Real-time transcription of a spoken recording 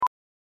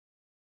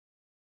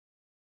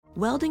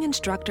Welding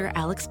instructor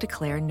Alex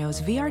DeClaire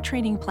knows VR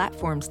training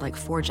platforms like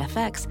Forge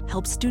FX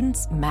help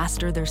students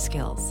master their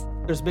skills.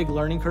 There's a big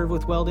learning curve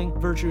with welding.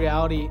 Virtual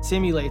reality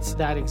simulates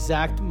that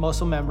exact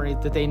muscle memory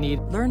that they need.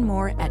 Learn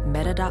more at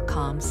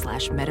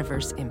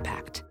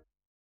meta.com/metaverseimpact.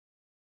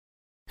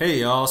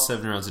 Hey y'all,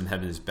 7 Rounds in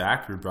Heaven is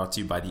back. We're brought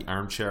to you by the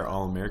Armchair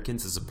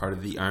All-Americans as a part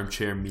of the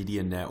Armchair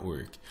Media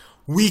Network.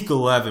 Week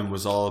 11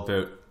 was all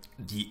about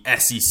the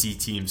SEC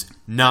teams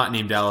not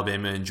named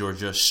Alabama and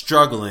Georgia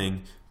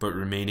struggling but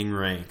remaining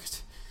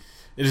ranked.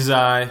 It is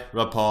I,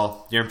 Rob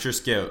Paul, the Armchair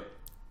Scout,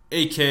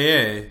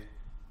 a.k.a.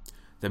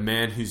 the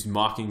man who's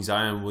mocking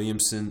Zion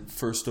Williamson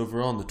first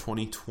overall in the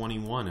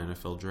 2021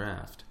 NFL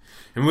Draft.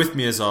 And with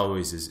me, as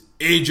always, is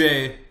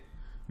AJ.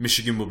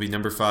 Michigan will be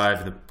number 5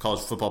 in the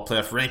college football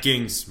playoff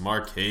rankings.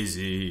 Mark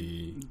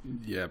Hazy.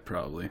 Yeah,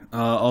 probably.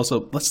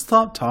 Also, let's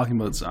stop talking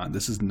about Zion.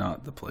 This is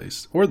not the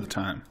place or the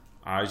time.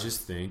 I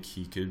just think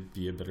he could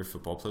be a better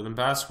football player than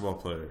basketball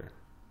player.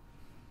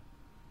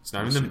 He's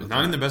not even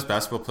the best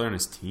basketball player on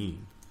his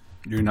team.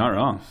 You're not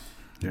wrong.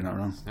 You're not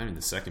wrong. He's not even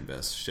the second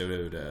best. Shout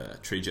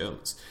out Trey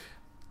Jones.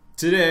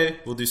 Today,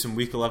 we'll do some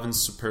Week 11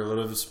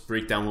 superlatives,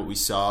 break down what we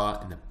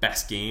saw in the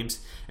best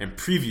games, and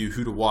preview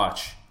who to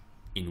watch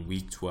in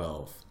Week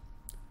 12.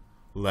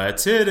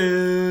 Let's hit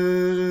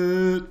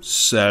it!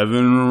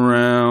 7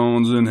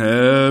 rounds in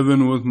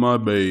heaven with my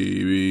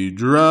baby,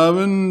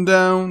 driving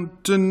down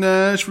to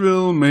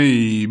Nashville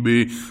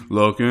maybe,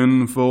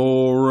 looking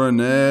for a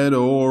Ned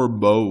or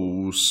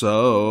Bosa.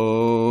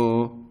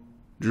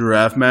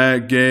 Draft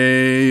Matt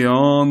Gay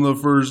on the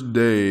first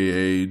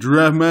day,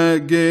 draft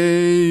Matt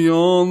Gay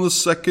on the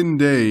second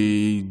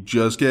day,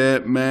 just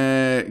get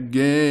Matt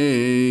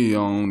Gay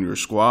on your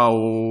squad.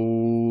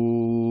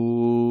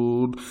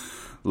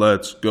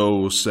 Let's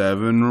go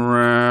 7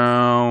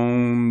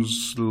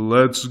 rounds.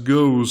 Let's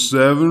go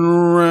 7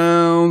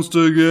 rounds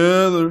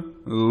together.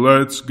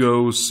 Let's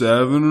go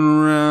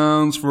 7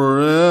 rounds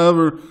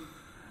forever.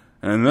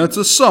 And that's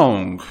a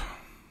song.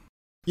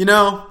 You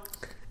know,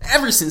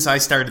 ever since I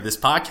started this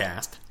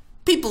podcast,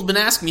 people have been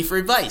asking me for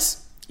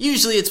advice.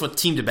 Usually it's what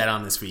team to bet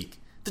on this week.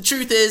 The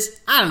truth is,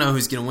 I don't know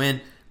who's going to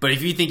win, but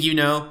if you think you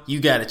know,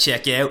 you got to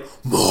check out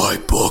my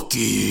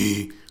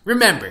bookie.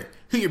 Remember,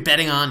 who you're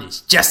betting on is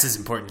just as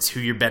important as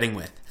who you're betting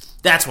with.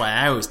 That's why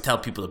I always tell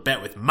people to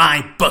bet with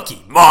my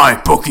bookie.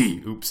 My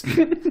bookie. Oops.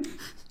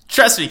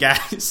 Trust me,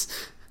 guys.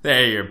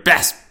 They're your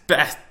best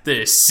bet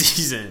this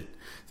season.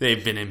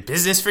 They've been in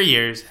business for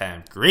years,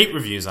 have great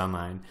reviews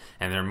online,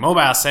 and their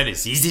mobile site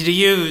is easy to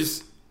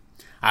use.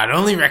 I'd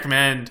only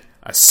recommend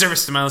a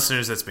service to my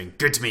listeners that's been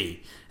good to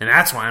me, and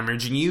that's why I'm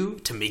urging you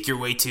to make your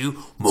way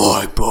to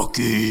my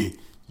bookie.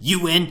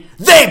 You win,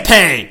 they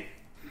pay!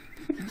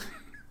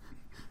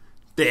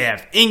 They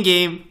have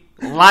in-game,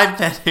 live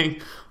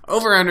betting,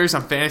 over-unders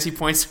on fantasy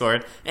points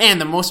scored, and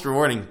the most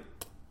rewarding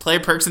player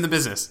perks in the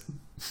business.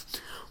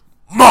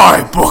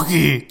 My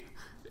bookie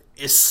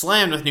is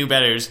slammed with new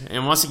bettors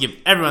and wants to give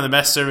everyone the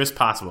best service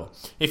possible.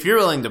 If you're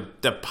willing to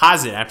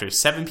deposit after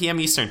 7 p.m.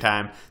 Eastern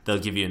Time, they'll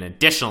give you an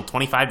additional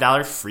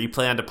 $25 free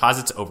play on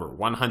deposits over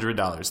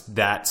 $100.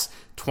 That's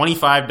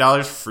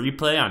 $25 free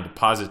play on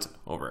deposits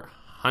over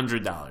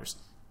 $100.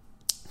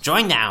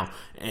 Join now,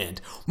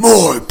 and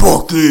my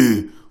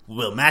bookie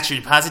will match your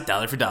deposit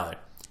dollar for dollar.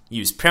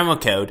 Use promo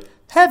code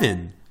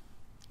HEAVEN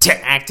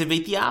to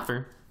activate the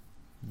offer.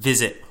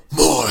 Visit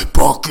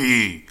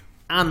MyBookie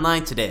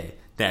online today.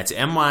 That's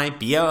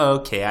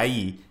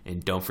MyBookie.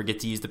 And don't forget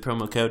to use the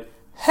promo code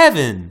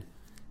HEAVEN,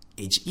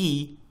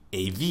 HEAVEN,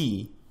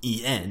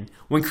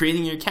 when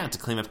creating your account to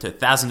claim up to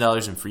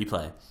 $1,000 in free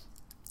play.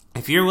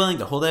 If you're willing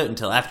to hold out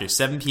until after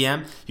 7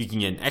 p.m., you can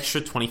get an extra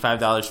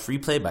 $25 free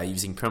play by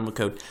using promo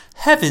code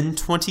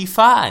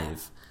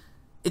HEAVEN25.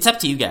 It's up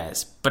to you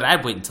guys, but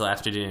I'd wait until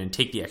after dinner and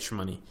take the extra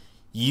money.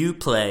 You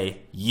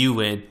play, you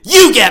win,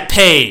 you get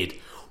paid!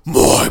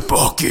 My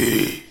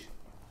bookie!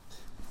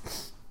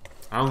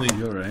 I only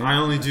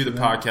do the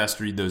podcast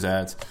to read those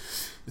ads.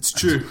 It's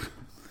true.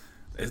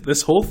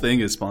 This whole thing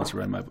is sponsored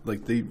by my...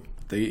 Like, they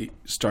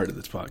started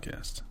this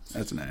podcast.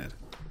 That's an ad.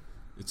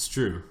 It's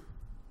true.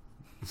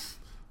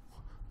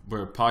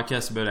 We're a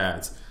podcast about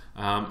ads.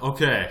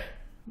 Okay.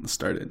 Let's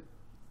start it.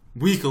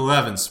 Week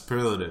 11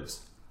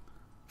 superlatives.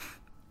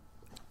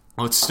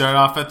 Let's start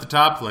off at the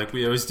top like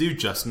we always do.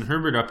 Justin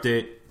Herbert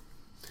update.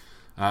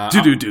 I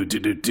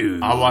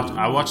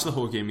watched the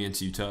whole game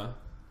against Utah.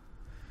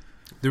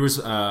 There was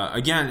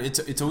again,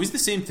 it's always the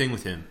same thing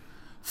with him.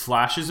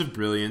 Flashes of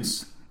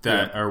brilliance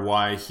that are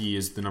why he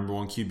is the number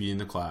 1 QB in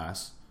the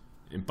class,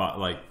 but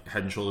like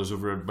head and shoulders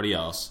over everybody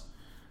else.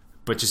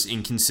 But just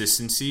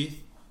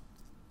inconsistency,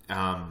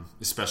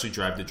 especially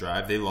drive to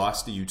drive. They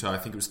lost to Utah. I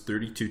think it was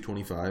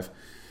 32-25.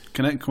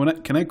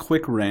 Can I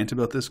quick rant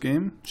about this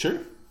game?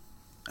 Sure.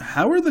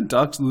 How are the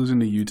Ducks losing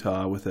to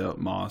Utah without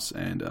Moss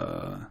and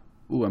I'm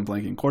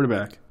blanking,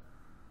 quarterback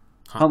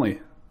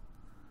Huntley?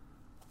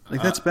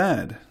 Like, that's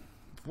bad.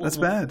 That's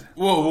bad.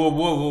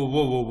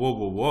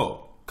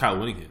 Whoa. Kyle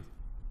Whittingham.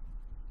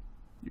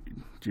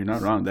 You're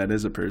not wrong. That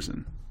is a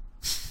person.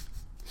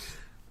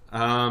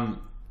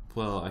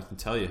 Well, I can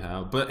tell you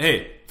how. But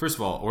hey, first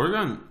of all,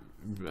 Oregon,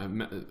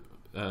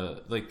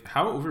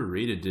 how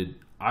overrated did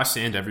us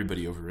and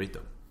everybody overrate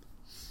them?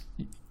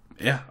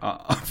 Yeah,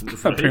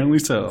 apparently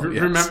so.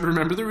 Yes.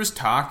 Remember there was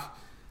talk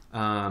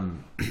that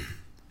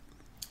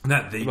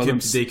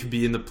they could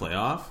be in the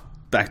playoff.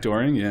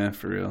 Backdooring, yeah,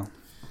 for real.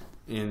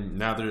 And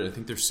now I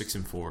think they're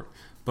 6-4.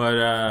 But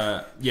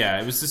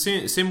it was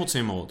the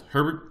same old.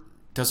 Herbert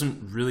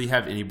doesn't really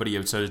have anybody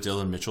outside of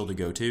Dylan Mitchell to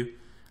go to.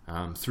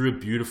 Threw a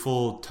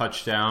beautiful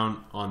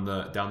touchdown down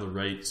the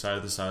right side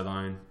of the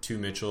sideline to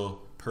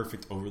Mitchell.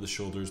 Perfect over the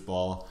shoulders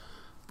ball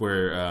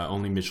where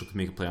only Mitchell could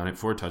make a play on it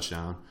for a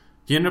touchdown.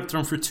 He ended up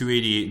throwing for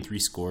 288 and 3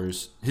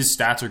 scores. His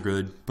stats are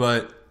good,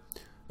 but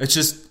it's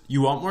just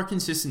you want more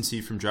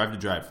consistency from drive to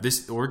drive.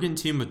 This Oregon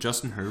team with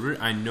Justin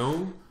Herbert, I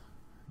know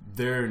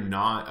they're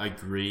not a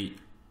great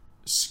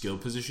skill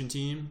position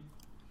team,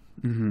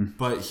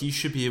 but he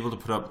should be able to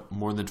put up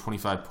more than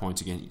 25 points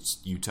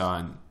against Utah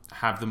and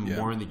have them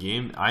more in the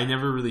game. I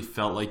never really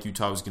felt like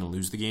Utah was going to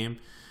lose the game.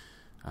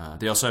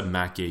 They also had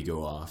Matt Gay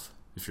go off,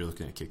 if you're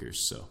looking at kickers.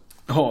 So,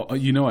 I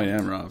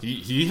am, Rob.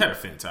 He had a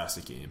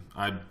fantastic game.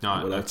 I'm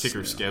not a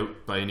kicker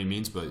scout by any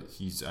means, but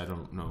I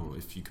don't know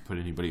if you could put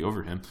anybody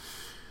over him.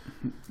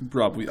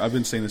 Rob, I've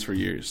been saying this for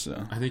years.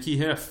 So I think he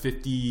hit a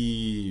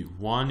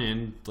 51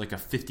 and like a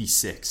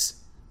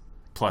 56,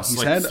 plus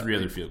he's had 3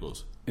 other field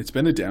goals. It's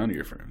been a down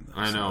year for him,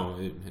 though. I know.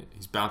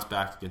 He's bounced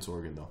back against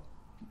Oregon, though.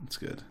 That's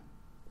good.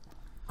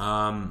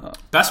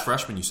 Best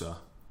freshman you saw?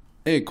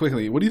 Hey,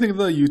 quickly, what do you think of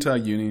the Utah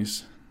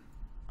unis?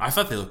 I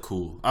thought they looked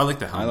cool. I like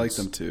the helmets. I like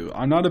them too.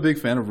 I'm not a big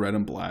fan of red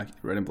and black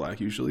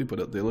usually,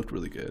 but they looked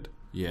really good.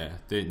 Yeah,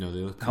 they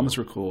look cool. Helmets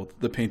were cool.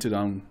 The painted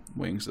on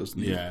wings, those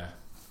neat. Yeah.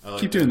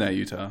 Keep doing that,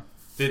 Utah.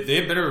 They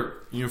have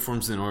better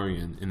uniforms than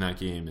Oregon in that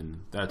game,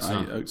 and that's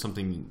not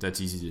something that's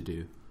easy to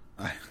do.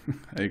 I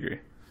agree.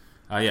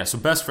 So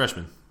best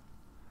freshman.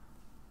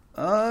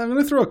 I'm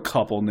going to throw a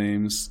couple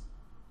names.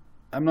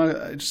 I'm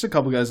not just a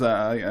couple guys that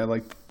I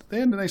like. They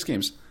had nice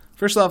games.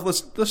 First off,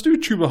 let's do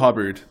Chuba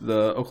Hubbard,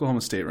 the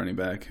Oklahoma State running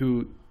back.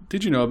 Who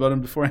did you know about him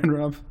beforehand,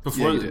 Rob?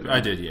 Before did, right? I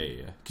did,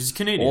 yeah, because he's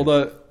Canadian.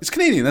 It's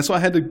Canadian. That's why I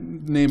had to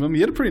name him.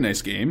 He had a pretty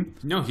nice game.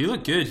 No, he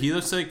looked good. He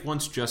looks like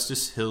once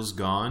Justice Hill's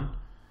gone,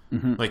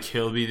 like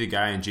he'll be the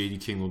guy, and J.D.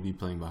 King will be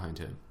playing behind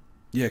him.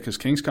 Yeah, because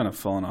King's kind of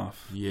fallen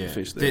off. Yeah,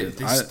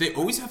 they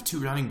always have 2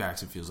 running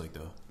backs. It feels like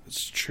though.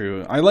 It's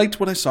true. I liked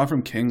what I saw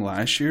from King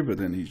last year, but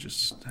then he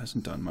just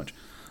hasn't done much.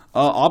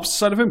 Opposite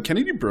side of him,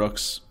 Kennedy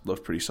Brooks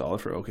looked pretty solid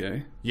for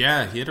OK.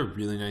 Yeah, he had a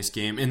really nice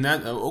game. And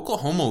that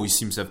Oklahoma always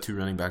seems to have 2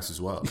 running backs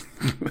as well.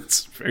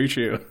 That's very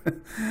true.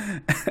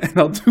 And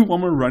I'll do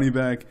one more running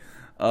back.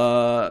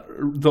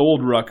 The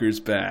old Rutgers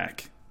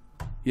back.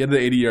 He had the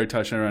 80-yard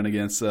touchdown run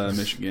against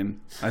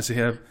Michigan. And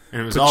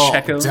it was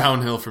Pacheco. All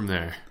downhill from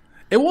there.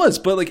 It was,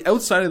 but like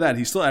outside of that,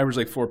 he still averaged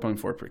like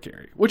 4.4 per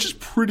carry, which is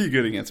pretty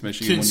good against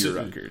Michigan when you're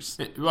Rutgers.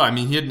 Well, I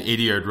mean, he had an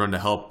 80-yard run to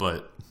help,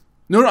 but...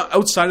 No,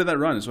 outside of that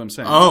run is what I'm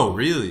saying. Oh,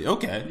 really?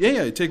 Okay.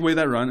 Yeah, take away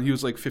that run. He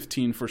was like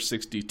 15 for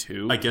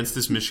 62. Against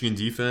this Michigan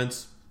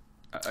defense?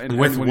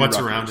 With what's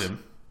around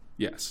him?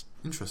 Yes.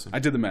 Interesting. I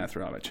did the math,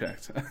 Rob. I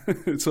checked.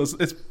 So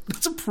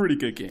it's a pretty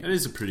good game. It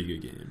is a pretty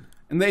good game.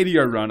 And the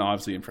 80-yard run,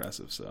 obviously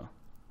impressive. So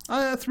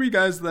 3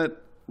 guys that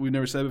we've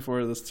never said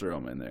before. Let's throw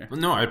them in there. Well,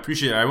 no, I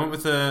appreciate it. I went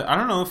with I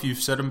don't know if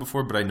you've said him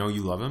before, but I know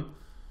you love him.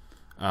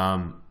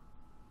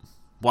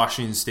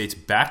 Washington State's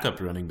backup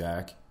running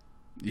back.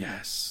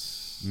 Yes.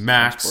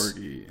 Max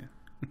Borgi.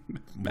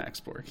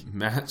 Max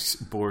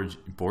Borgi.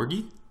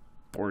 Borgi?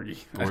 Borgi.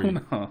 I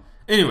don't know.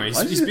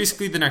 Anyways, he's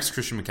basically the next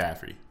Christian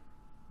McCaffrey.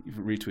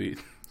 Retweet.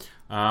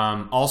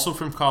 Also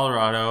from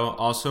Colorado.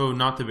 Also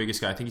not the biggest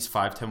guy. I think he's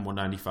 5'10",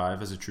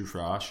 195 as a true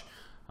frosh.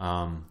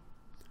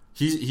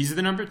 He's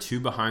the number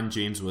 2 behind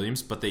James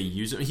Williams, but they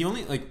use him. He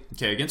only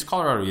against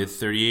Colorado, he had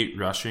 38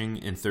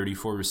 rushing and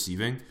 34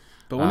 receiving.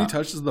 But when he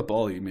touches the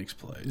ball, he makes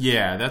plays.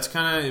 Yeah, that's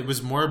kind of. It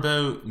was more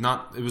about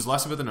It was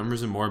less about the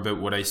numbers and more about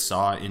what I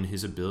saw in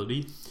his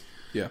ability.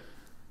 Yeah.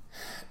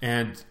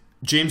 And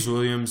James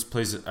Williams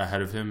plays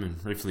ahead of him,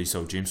 and rightfully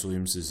so. James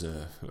Williams is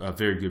a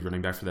very good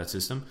running back for that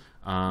system.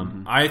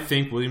 I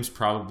think Williams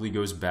probably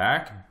goes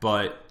back,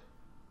 but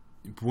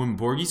when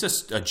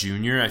Borgie's a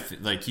junior,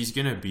 he's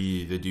gonna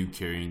be the dude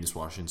carrying this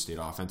Washington State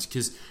offense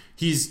because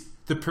he's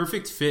the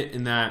perfect fit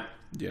in that.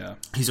 Yeah,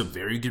 he's a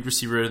very good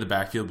receiver out of the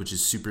backfield, which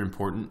is super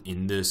important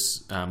in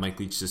this Mike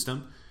Leach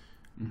system.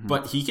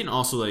 But he can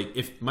also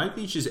if Mike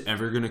Leach is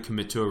ever going to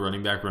commit to a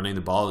running back running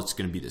the ball, it's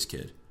going to be this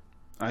kid.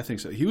 I think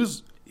so.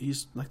 He's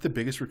like the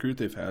biggest recruit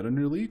they've had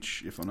under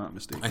Leach, if I'm not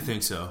mistaken. I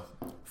think so.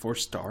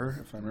 4-star,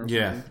 if I remember.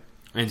 Yeah. Correctly.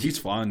 And he's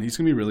fun. He's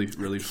going to be really,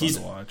 really fun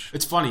to watch.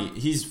 It's funny.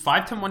 He's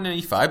 5'10",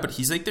 195, but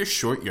he's their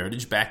short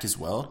yardage back as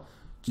well.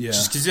 Yeah.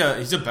 Just because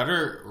he's a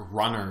better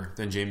runner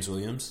than James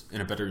Williams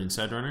and a better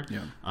inside runner.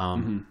 Yeah.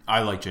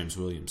 I like James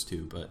Williams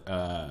too,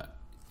 but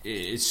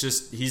it's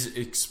just he's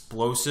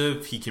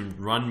explosive. He can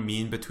run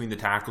mean between the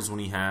tackles when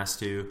he has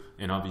to,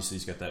 and obviously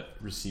he's got that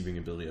receiving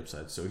ability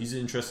upside. So he's an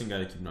interesting guy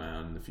to keep an eye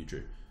on in the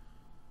future.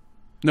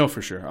 No,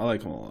 for sure. I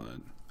like him a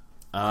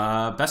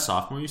lot. Best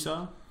sophomore you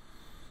saw?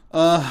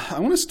 I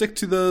want to stick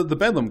to the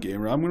Bedlam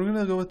game. I'm going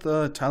to go with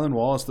Tylan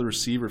Wallace, the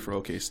receiver for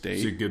OK State.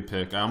 It's a good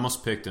pick. I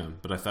almost picked him,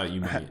 but I thought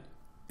you might.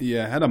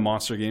 Had a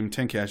monster game.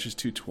 10 catches,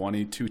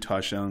 220, 2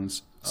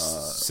 touchdowns.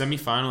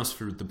 Semi-finalist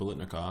for the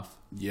Bolitnikoff.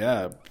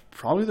 Yeah,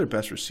 probably their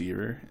best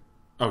receiver.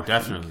 Oh,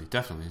 definitely.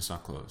 Definitely. It's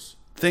not close.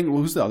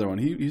 Who's the other one?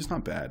 He's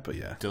not bad, but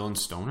yeah. Dylan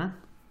Stoner?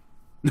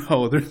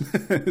 No,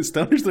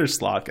 Stoner's their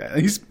slot guy.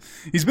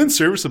 He's been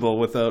serviceable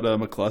without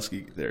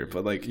McCluskey there,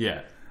 but like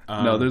yeah.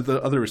 No, they're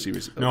the other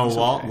receivers. No,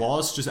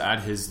 Wallace just add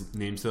his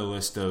name to the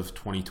list of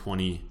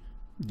 2020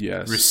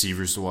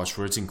 receivers to watch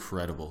for. It's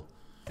incredible.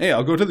 Hey,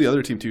 I'll go to the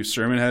other team too.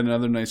 Sermon had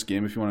another nice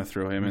game if you want to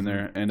throw him in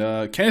there.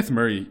 And Kenneth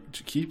Murray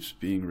keeps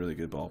being a really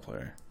good ball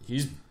player.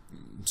 He's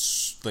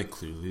like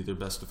clearly their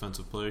best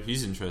defensive player.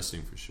 He's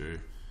interesting for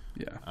sure.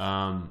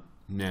 Yeah.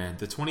 Man,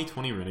 the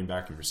 2020 running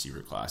back and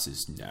receiver class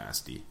is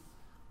nasty.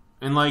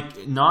 And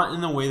like not in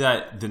the way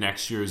that the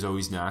next year is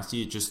always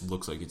nasty. It just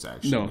looks like it's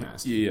actually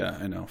nasty. Yeah,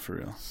 I know, for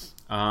real.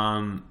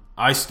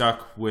 I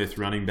stuck with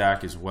running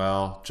back as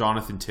well.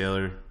 Jonathan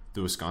Taylor,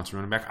 the Wisconsin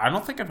running back. I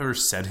don't think I've ever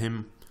said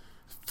him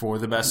for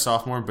the best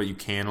sophomore, but you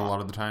can a lot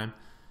of the time.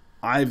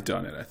 I've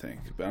done it, I think,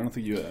 but I don't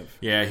think you have.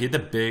 Yeah, he had the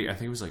big, I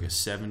think it was like a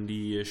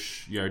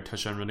 70-ish yard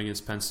touchdown run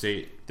against Penn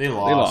State. They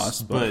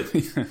lost but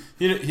he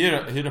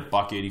hit a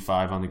buck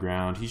 85 on the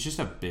ground. He's just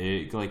a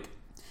big, like,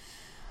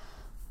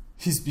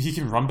 he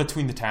can run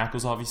between the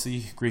tackles,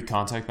 obviously. Great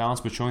contact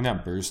balance, but showing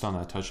that burst on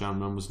that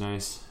touchdown run was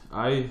nice.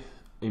 I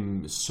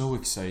am so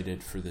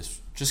excited for this.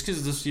 Just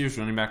because this year's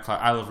running back class,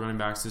 I love running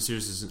backs. This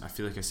year's isn't, I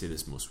feel like I say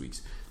this most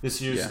weeks.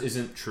 This year's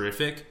isn't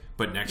terrific,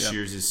 but next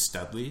year's is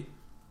studly.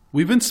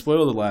 We've been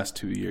spoiled the last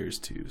 2 years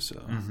too, so.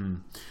 Mm-hmm.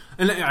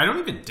 And I don't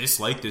even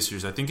dislike this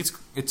year's. I think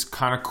it's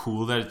kind of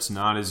cool that it's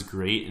not as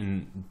great,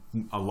 and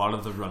a lot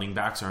of the running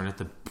backs aren't at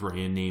the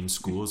brand name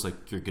schools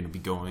like you're going to be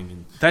going.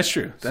 And that's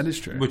true. That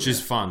is true. Which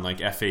is fun, like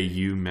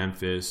FAU,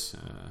 Memphis.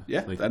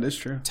 Like that is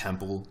true.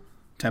 Temple,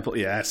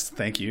 yes,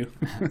 thank you.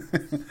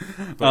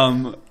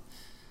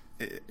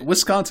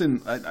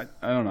 Wisconsin, I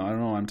don't know. I don't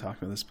know why I'm talking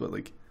about this, but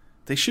like,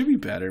 they should be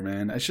better,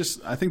 man. I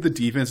think the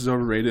defense is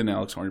overrated, and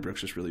Alex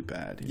Hornibrook's just really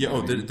bad.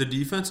 The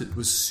defense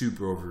was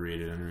super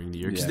overrated entering the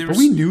year. But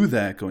we knew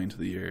that going into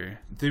the year.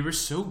 They were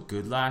so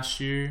good last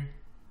year,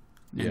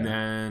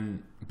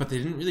 but they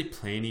didn't really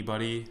play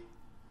anybody.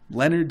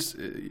 Leonard's,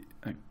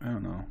 I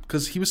don't know,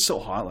 because he was so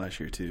hot last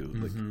year too.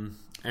 Mm-hmm.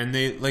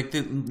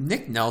 And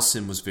Nick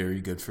Nelson was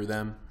very good for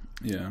them.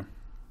 Yeah,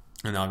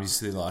 and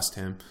obviously they lost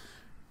him.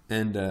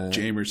 And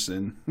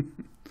Jamerson.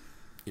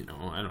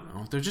 I don't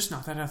know. They're just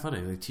not that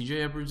athletic. Like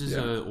TJ Edwards is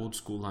an old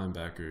school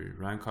linebacker.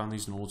 Ryan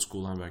Conley's an old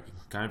school linebacker.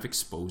 Kind of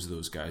expose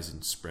those guys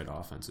and spread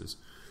offenses.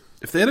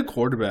 If they had a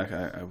quarterback,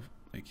 I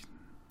like.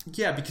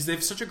 Yeah, because they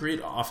have such a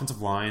great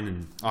offensive line,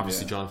 and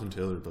obviously Jonathan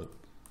Taylor, but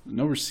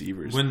no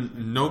receivers.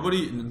 When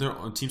their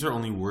teams are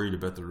only worried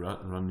about the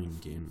running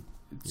game.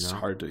 It's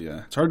hard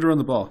to run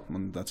the ball.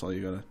 And that's all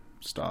you gotta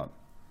stop.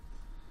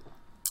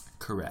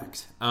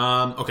 Correct.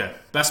 Okay,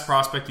 best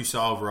prospect you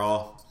saw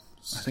overall.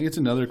 I think it's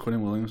another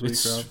Quinnen Williams week.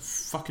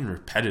 It's fucking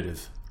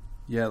repetitive.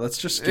 Yeah, let's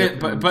just skip.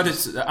 But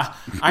it's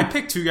I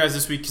picked two guys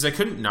this week because I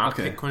couldn't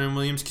pick Quinnen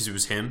Williams because it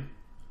was him.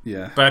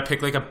 Yeah. But I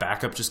picked like a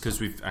backup just because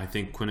I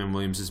think Quinnen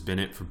Williams has been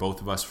it for both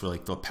of us for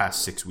like the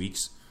past 6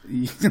 weeks.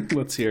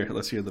 Let's hear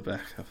the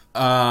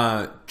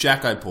backup.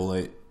 Jack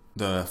Ipolite,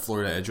 the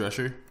Florida edge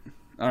rusher.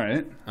 All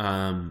right.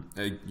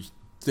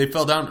 They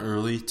fell down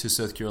early to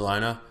South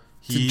Carolina.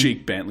 It's a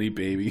Jake Bentley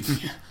baby.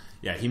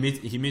 Yeah, he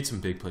made some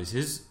big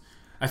plays.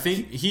 I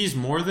think he's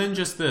more than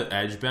just the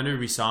edge bender.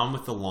 We saw him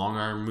with the long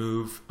arm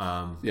move.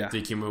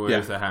 They came away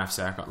with a half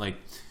sack.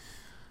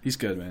 He's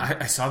good, man.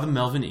 I saw the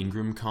Melvin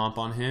Ingram comp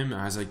on him, and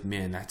I was like,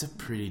 man, that's a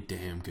pretty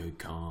damn good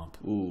comp.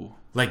 Ooh.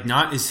 Like,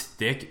 not as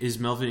thick as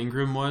Melvin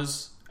Ingram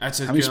was. How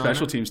many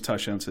special teams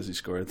touchdowns has he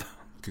scored, though?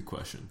 Good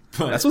question.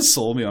 But that's what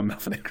sold me on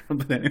Melvin Ingram.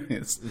 But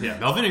anyways,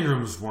 Melvin Ingram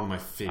was one of my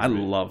favorite. I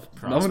love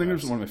Melvin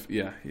Ingram's one of my.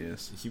 Yeah, he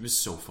is. He was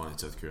so fun at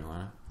South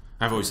Carolina.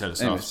 I've always had a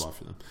soft spot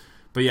for them.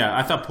 But yeah,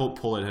 I thought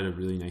Pollard had a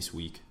really nice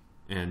week,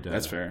 and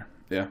that's fair.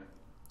 Yeah,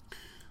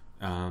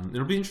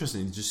 it'll be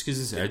interesting just because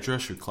this edge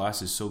rusher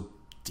class is so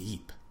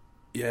deep.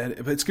 Yeah,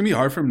 but it's gonna be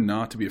hard for him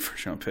not to be a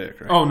first round pick,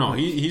 right? Oh no,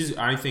 he's.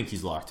 I think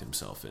he's locked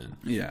himself in.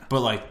 Yeah,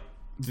 but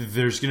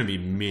there's gonna be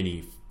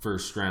many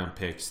first round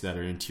picks that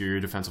are interior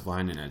defensive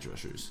line and edge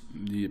rushers.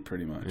 Yeah,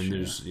 pretty much. And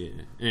there's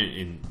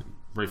and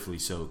rightfully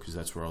so because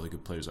that's where all the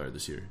good players are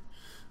this year.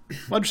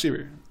 Wide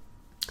receiver,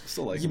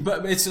 still like him.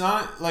 But it's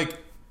not like.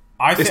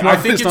 I think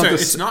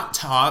it's not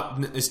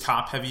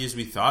top heavy as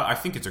we thought. I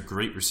think it's a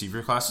great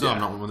receiver class. So I'm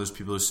not one of those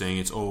people who's saying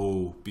it's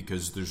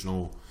because there's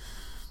no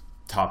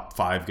top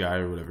 5 guy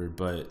or whatever.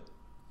 But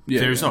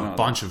there's a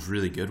bunch of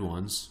really good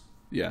ones.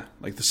 Yeah,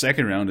 like the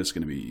second round is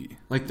going to be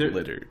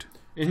littered.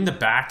 In the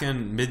back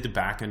end, mid to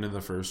back end of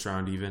the first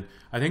round, even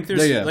I think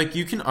there's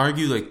you can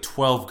argue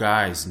 12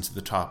 guys into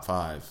the top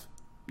 5.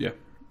 Yeah.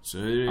 So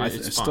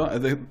it's fun.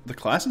 The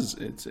class is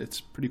it's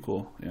pretty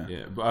cool. Yeah.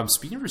 Yeah. But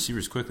speaking of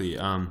receivers, quickly.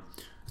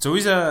 It's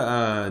always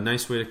a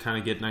nice way to kind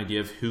of get an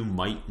idea of who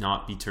might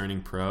not be turning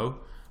pro.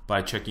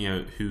 by checking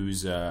out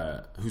who's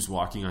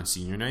walking on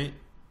senior night.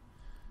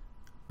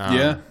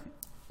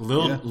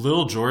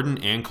 Lil Jordan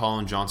and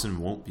Colin Johnson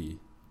won't be.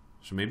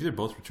 So maybe they're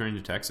both returning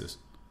to Texas.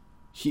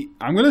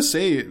 I'm going to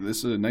say, this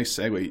is a nice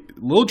segue,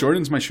 Lil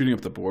Jordan's my shooting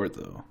up the board,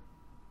 though.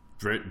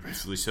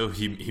 Rightfully so.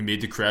 He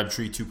made the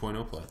Crabtree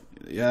 2.0 play.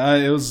 Yeah,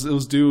 it was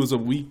a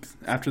week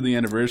after the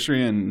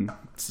anniversary, and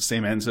it's the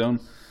same end zone.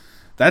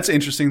 That's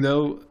interesting,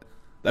 though.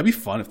 That'd be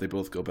fun if they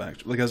both go back,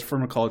 like as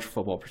from a college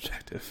football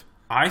perspective.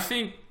 I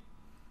think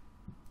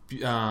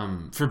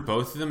for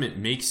both of them, it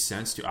makes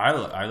sense to.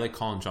 I like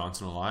Colin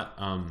Johnson a lot.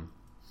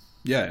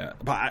 Yeah,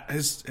 but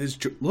has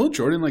Lil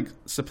Jordan like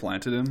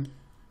supplanted him?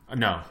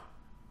 No,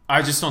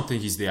 I just don't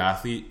think he's the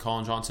athlete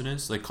Colin Johnson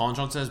is. Like Colin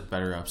Johnson has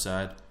better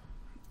upside.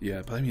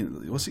 Yeah, but I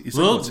mean, he's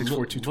like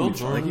 6'4",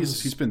 225. Like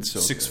he's been so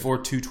 6'4",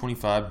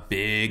 225,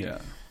 big. Yeah.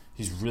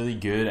 He's really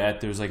good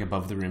at those like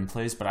above the rim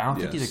plays, but I don't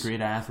think he's a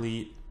great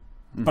athlete.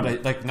 Mm-hmm. But I,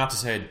 like, not to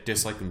say I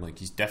dislike him. Like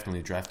he's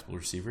definitely a draftable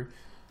receiver.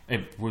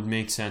 It would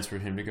make sense for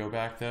him to go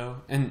back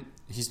though, and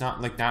he's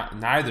not like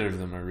neither of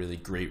them are really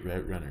great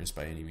route runners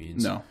by any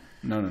means. No.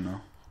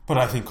 But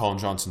I think Colin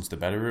Johnson's the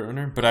better route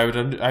runner. But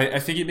I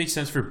think it makes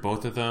sense for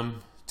both of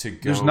them to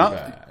go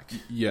back.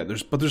 Yeah,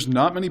 there's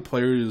not many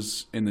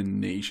players in the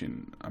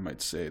nation, I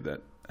might say,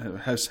 that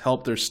has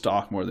helped their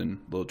stock more than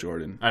Lil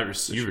Jordan. At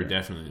receiver,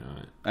 definitely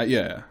not.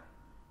 Yeah.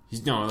 He's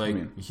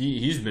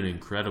been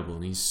incredible,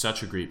 and he's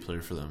such a great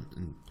player for them.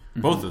 And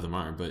both of them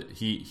are, but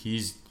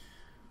he's.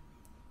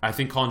 I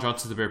think Colin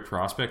Johnson's the better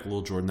prospect.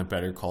 Lil Jordan the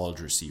better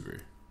college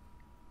receiver.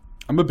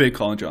 I'm a big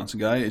Colin Johnson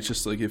guy. It's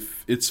just like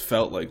if it's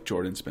felt like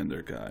Jordan's been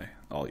their guy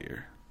all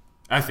year.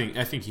 I think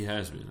he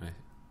has been.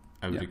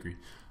 I would agree.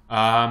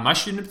 My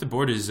shooting up the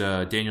board is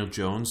Daniel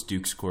Jones,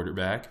 Duke's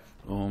quarterback.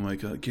 Oh my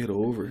God, get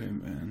over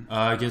him,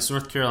 man! Against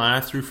North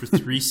Carolina, threw for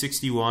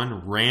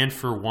 361, ran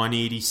for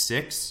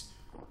 186,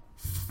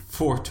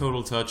 4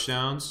 total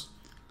touchdowns.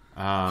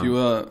 If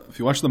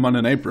you watch the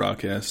Monday Night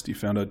broadcast, you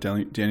found out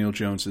Daniel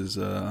Jones is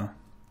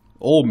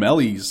old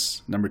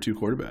Melly's number 2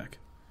 quarterback.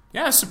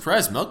 Yeah, I was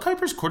surprised. Mel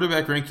Kiper's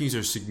quarterback rankings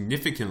are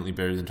significantly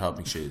better than Todd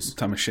McShay's.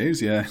 Todd McShay's,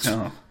 yeah, I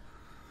know.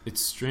 It's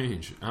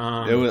strange.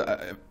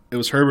 It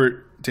was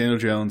Herbert, Daniel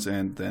Jones,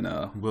 and then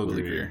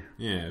Willie Greer.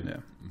 Yeah,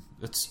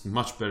 that's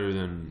much better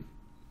than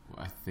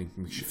I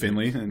think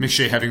Finley.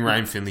 McShay having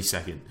Ryan Finley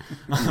second.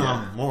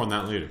 More on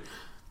that later.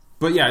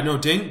 But yeah, no,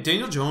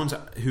 Daniel Jones,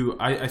 who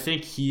I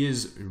think he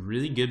is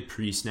really good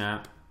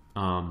pre-snap.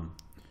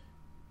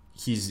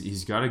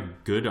 He's got a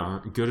good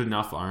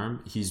enough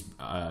arm. He's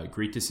a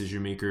great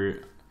decision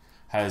maker.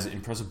 Has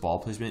impressive ball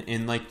placement,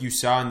 and like you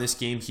saw in this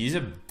game, he's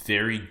a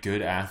very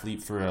good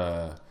athlete for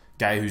a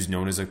guy who's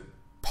known as a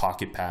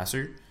pocket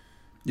passer.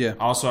 Yeah.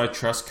 Also, I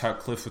trust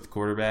Cutcliffe with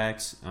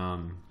quarterbacks.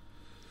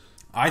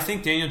 I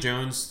think Daniel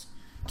Jones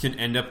can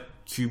end up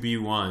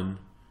QB1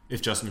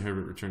 if Justin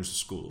Herbert returns to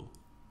school.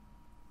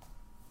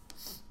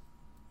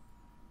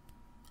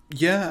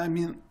 Yeah, I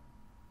mean,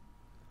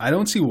 I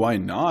don't see why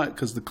not,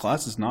 because the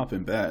class has not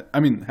been bad. I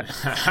mean,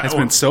 it's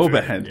been so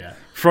bad. Yeah.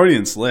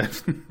 Freudian slip.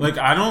 Like,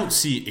 I don't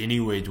see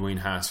any way Dwayne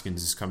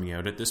Haskins is coming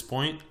out at this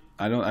point.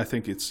 I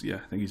think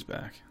he's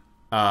back.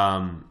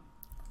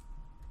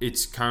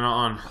 It's kind of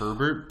on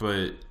Herbert,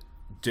 but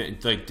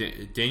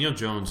Daniel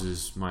Jones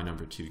is my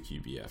number 2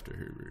 QB after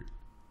Herbert.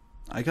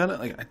 I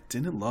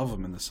didn't love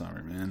him in the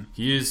summer, man.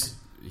 He's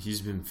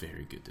been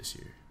very good this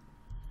year.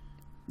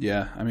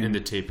 Yeah, I mean, and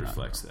the tape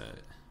reflects that.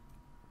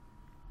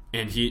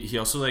 And he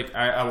also, like,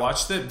 I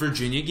watched the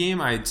Virginia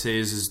game. I'd say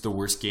is the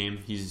worst game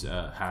he's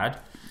had.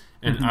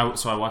 And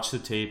so I watched the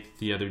tape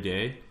the other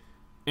day,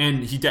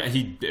 and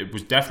it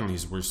was definitely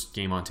his worst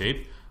game on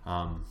tape.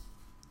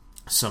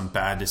 Some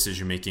bad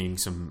decision making,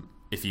 some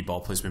iffy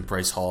ball placement.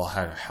 Bryce Hall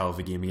had a hell of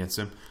a game against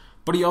him,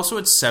 but he also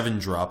had 7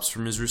 drops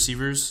from his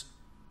receivers.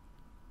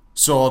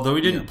 So although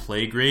he didn't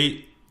play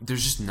great,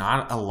 there's just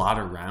not a lot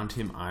around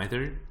him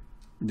either.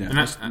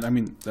 Yeah, and I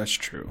mean that's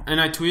true.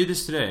 And I tweeted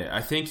this today.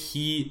 I think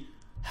he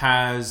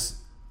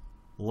has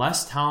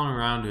less talent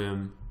around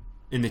him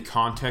in the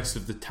context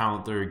of the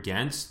talent they're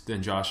against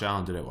than Josh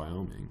Allen did at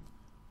Wyoming.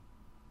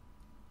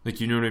 Like,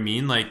 you know what I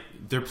mean? Like,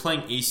 they're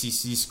playing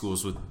ACC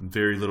schools with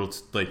very little,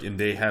 and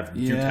they have...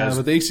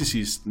 but the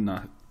ACC's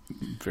not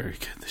very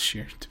good this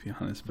year, to be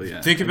honest. But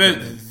yeah. Think about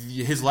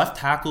his left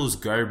tackle is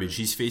garbage.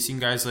 He's facing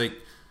guys like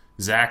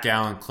Zach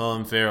Allen,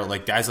 Clellan Ferrell,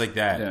 like guys like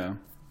that. Yeah.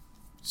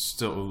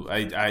 So,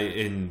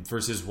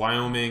 versus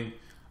Wyoming...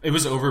 It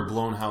was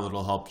overblown how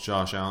little help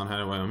Josh Allen had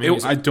at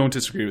Wyoming. I don't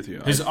disagree with you.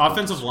 His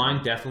offensive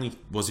line definitely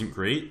wasn't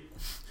great,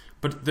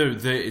 but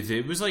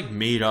it was like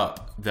made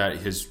up that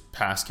his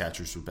pass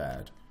catchers were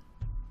bad.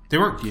 They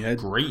weren't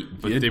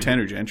great, but he had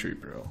Tanner Gentry,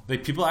 bro.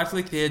 Like, people act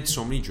like they had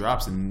so many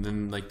drops, and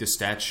then like the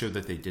stats showed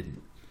that they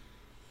didn't.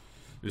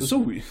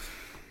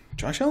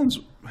 Josh Allen's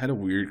had a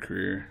weird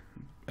career,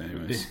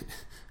 anyways,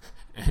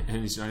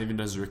 and he's not even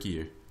done his rookie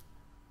year.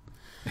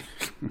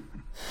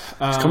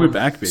 He's coming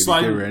back, baby.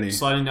 Get ready.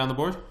 Sliding down the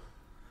board?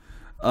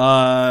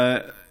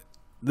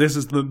 This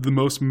is the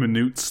most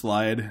minute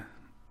slide.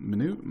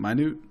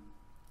 Minute?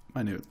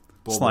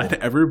 slide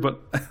ever,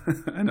 but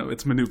I know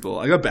it's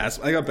Manupal. I got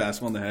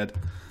basketball in the head.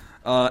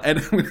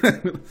 Ed,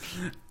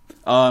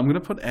 I'm gonna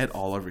put Ed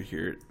Oliver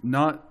here,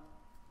 not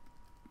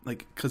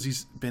like because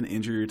he's been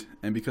injured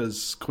and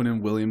because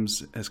Quinnen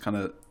Williams has kind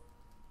of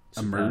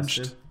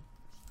emerged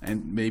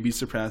and maybe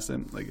surpassed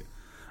him. Like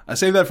I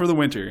save that for the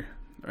winter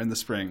or in the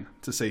spring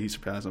to say he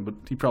surpassed him, but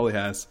he probably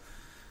has.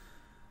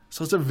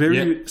 So it's a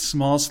very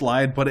small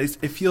slide, but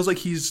it feels like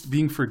he's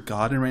being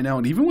forgotten right now.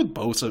 And even with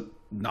Bosa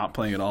not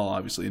playing at all,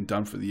 obviously, and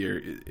done for the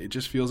year, it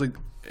just feels like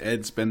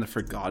Ed's been the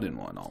forgotten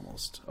one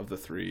almost of the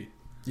three.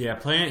 Yeah,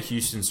 playing at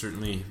Houston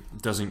certainly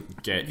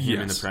doesn't get him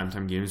in the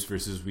primetime games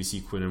versus we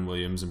see Quinnen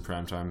Williams in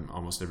primetime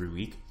almost every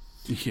week.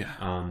 Yeah.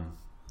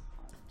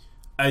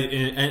 And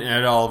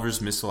Ed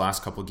Oliver's missed the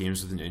last couple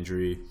games with an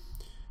injury.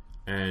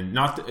 And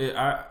not...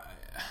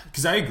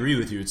 Because I agree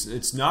with you.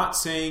 It's not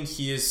saying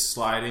he is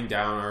sliding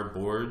down our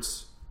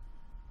boards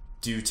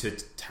due to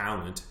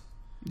talent.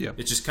 Yeah.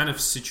 It's just kind of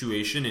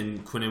situation in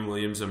Quinnen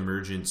Williams'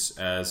 emergence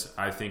as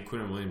I think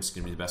Quinnen Williams is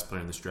going to be the best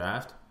player in this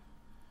draft.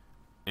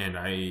 And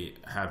I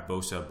have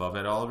Bosa above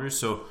Ed Oliver.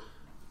 So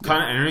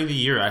kind of entering the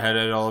year, I had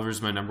Ed Oliver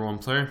as my number 1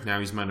 player. Now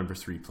he's my number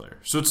 3 player.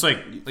 So it's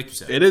like you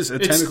said. It's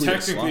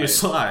technically a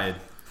slide.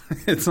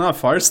 It's not a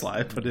far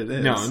slide, but it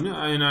is. No,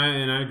 and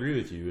I agree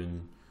with you.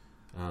 And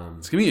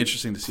it's gonna be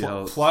interesting to see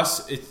how.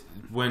 Plus,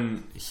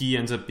 when he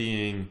ends up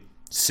being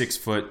 6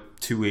 foot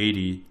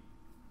 280,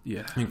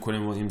 and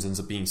Quinnen Williams ends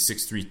up being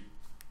 6'3",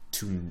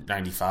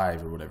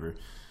 295 or whatever.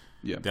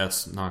 Yeah,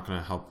 that's not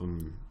gonna help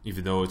him.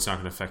 Even though it's not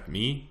gonna affect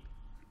me.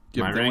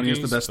 Yeah, but when he has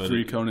the best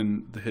 3 cone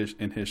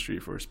in history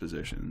for his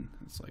position,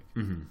 it's like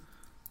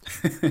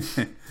it's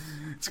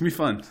gonna be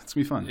fun. It's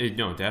gonna be fun.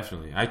 No,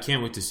 definitely. I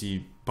can't wait to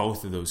see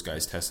both of those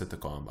guys test at the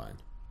combine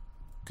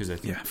because I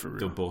think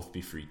they'll both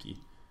be freaky.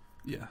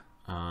 Yeah.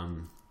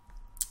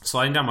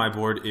 Sliding down my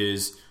board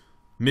is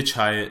Mitch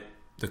Hyatt,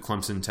 the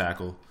Clemson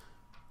tackle.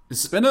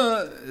 It's been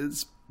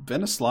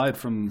a slide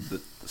from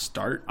the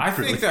start. I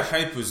think the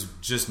hype was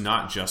just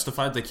not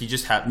justified. Like he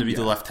just happened to be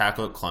the left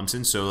tackle at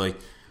Clemson, so like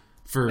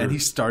and he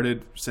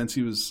started since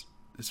he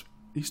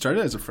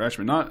started as a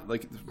freshman, not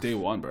like day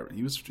one, but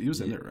he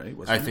was in there, right?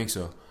 I think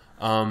so.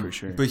 Pretty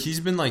sure. But he's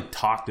been like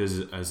talked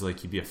as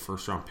like he'd be a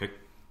first round pick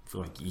for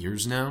like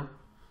years now.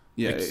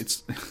 Yeah,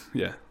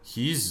 like,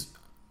 he's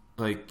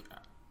like,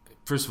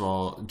 first of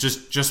all,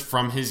 just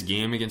from his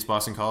game against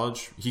Boston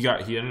College, he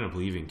ended up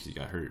leaving because he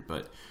got hurt,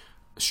 but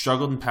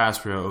struggled in pass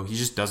pro. He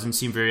just doesn't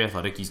seem very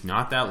athletic. He's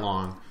not that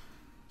long.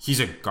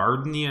 He's a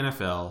guard in the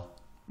NFL,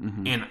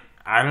 and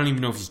I don't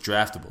even know if he's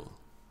draftable.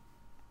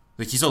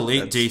 Like he's a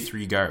late day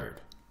 3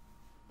 guard.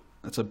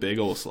 That's a big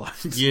old slide.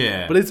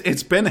 Yeah, but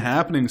it's been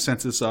happening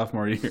since his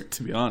sophomore year.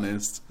 To be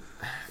honest,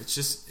 it's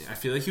just I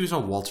feel like he was a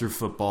Walter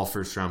Football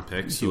first round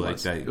pick. So like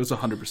that, it was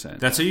 100%.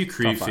 That's how you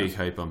create fake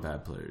hype on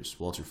bad players.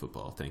 Walter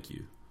Football. Thank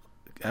you.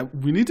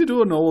 We need to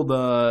do an old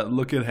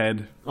look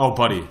ahead. Oh,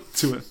 buddy,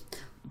 to a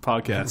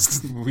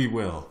podcast. We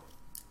will.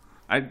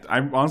 I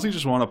honestly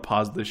just want to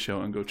pause this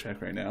show and go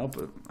check right now,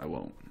 but I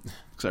won't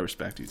because I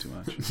respect you too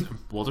much.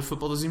 Walter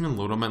Football doesn't even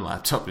load on my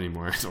laptop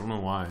anymore. I don't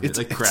know why.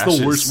 It's crashes.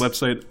 The worst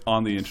website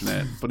on the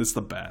internet, but it's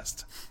the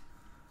best.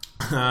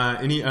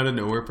 Any out of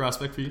nowhere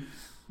prospect for you?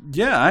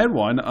 Yeah, I had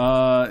one.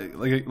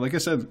 Like I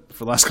said,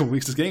 for the last couple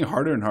weeks, it's getting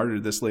harder and harder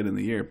this late in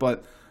the year.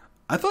 But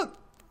I thought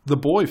the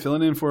boy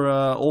filling in for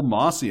old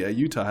Mossy at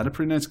Utah had a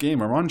pretty nice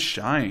game. Aron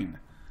Shine.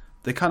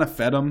 They kind of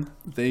fed him.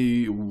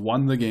 They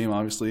won the game,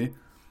 obviously.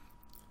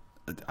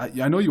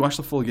 I know you watched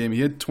the full game.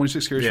 He had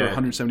 26 carries for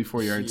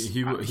 174 yards.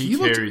 He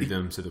carried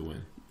them to the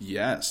win.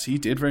 Yes, he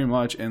did very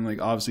much. And like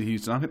obviously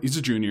he's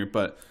a junior,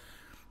 but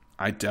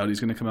I doubt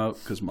he's going to come out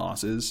because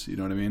Moss is. You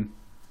know what I mean?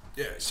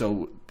 Yeah.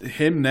 So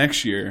him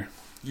next year.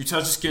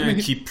 Utah's just going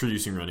to keep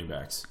producing running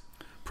backs.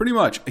 Pretty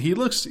much. He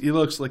looks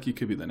like he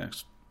could be the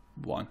next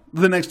one.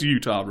 The next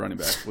Utah running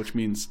back, which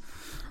means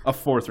a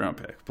 4th round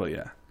pick. But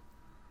yeah.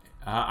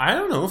 I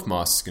don't know if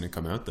Moss is going to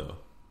come out, though.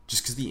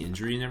 Just because the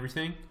injury and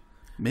everything.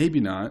 Maybe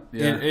not.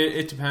 Yeah.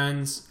 It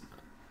depends.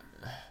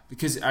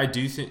 Because I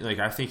do think,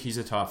 I think he's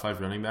a top 5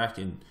 running back,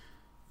 and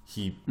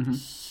he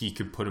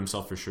could put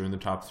himself for sure in the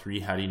top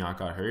 3 had he not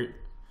got hurt.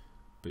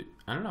 But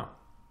I don't know.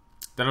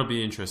 That'll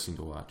be interesting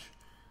to watch.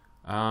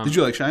 Did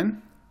you like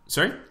Shine?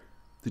 Sorry?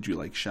 Did you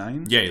like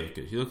Shine? Yeah, he looked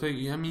good. He looked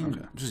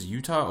like, just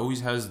Utah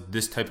always has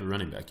this type of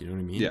running back. You know what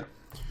I mean? Yeah.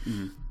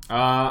 Mm-hmm.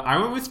 I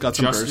went with got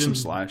some Justin, burst, some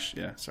slash.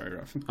 Yeah, sorry,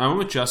 Ruff. I went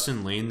with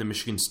Justin Lane, the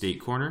Michigan State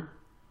corner.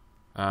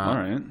 All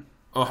right.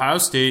 Ohio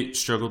State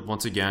struggled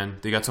once again.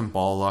 They got some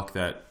ball luck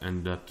that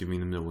ended up giving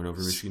them the win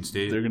over Michigan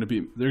State. They're gonna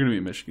be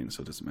Michigan,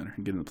 so it doesn't matter.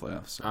 Get in the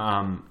playoffs.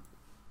 So.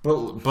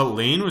 But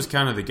Lane was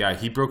kind of the guy.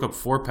 He broke up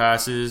 4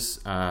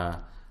 passes, had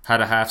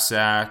a half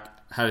sack,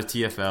 had a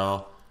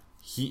TFL.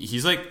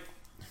 He's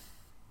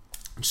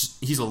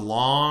a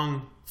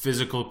long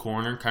physical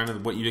corner, kind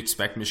of what you'd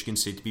expect Michigan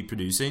State to be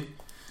producing.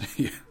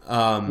 Yeah.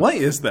 Why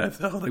is that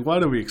though? Like, why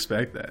do we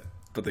expect that?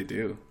 But they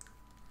do.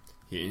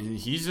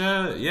 He's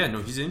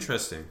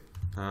interesting.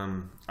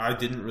 I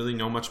didn't really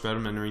know much about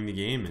him entering the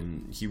game,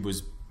 and he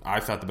was, I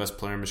thought, the best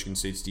player in Michigan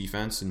State's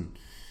defense, and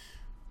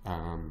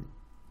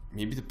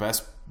maybe the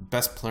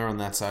best player on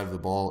that side of the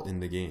ball in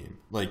the game.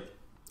 Like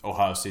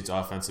Ohio State's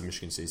offense and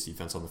Michigan State's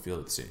defense on the field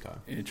at the same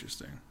time.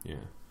 Interesting. Yeah.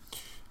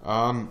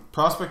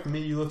 Prospect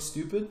made you look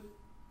stupid?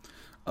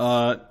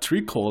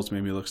 Tariq Coles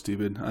made me look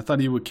stupid. I thought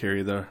he would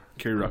carry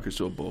Rutgers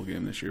to a bowl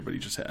game this year, but he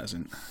just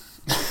hasn't.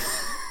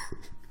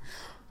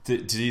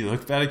 Did he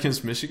look bad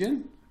against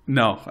Michigan?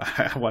 No,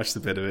 I watched a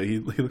bit of it. He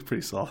looked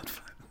pretty solid.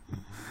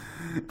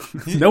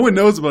 No one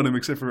knows about him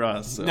except for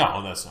us. So.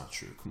 No, that's not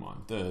true. Come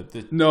on.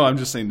 No, I'm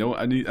just saying. No,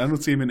 I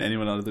don't see him in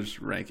anyone other's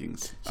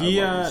rankings. He's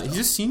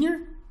a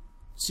senior.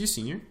 Is he a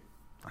senior?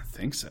 I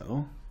think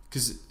so.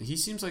 Because he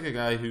seems like a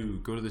guy who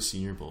go to the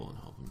Senior Bowl and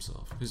help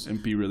himself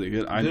and be really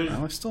good.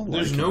 I still like.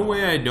 There's no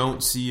way I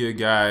don't see a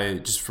guy,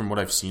 just from what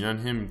I've seen on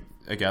him,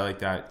 a guy like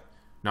that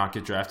not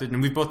get drafted.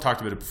 And we've both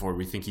talked about it before.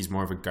 We think he's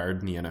more of a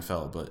guard in the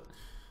NFL, but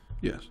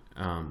yes,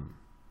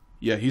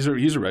 yeah, he's a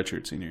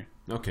redshirt senior.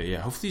 Okay,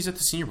 yeah. Hopefully he's at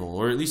the Senior Bowl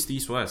or at least the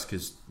East-West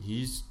because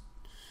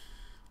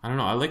I don't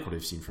know. I like what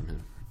I've seen from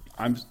him.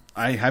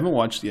 I haven't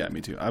watched. Yeah,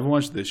 me too. I haven't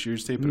watched this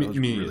year's tape, but I was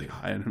really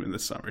high on him in the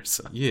summer.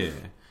 So yeah.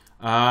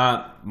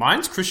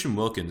 Mine's Christian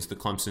Wilkins, the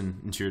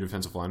Clemson interior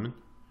defensive lineman.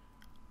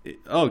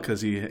 Oh,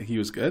 because he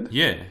was good?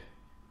 Yeah.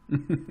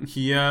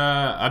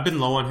 I've been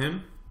low on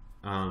him.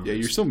 Yeah,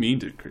 you're so mean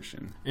to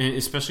Christian. And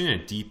especially in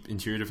a deep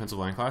interior defensive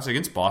line class.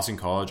 Against Boston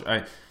College,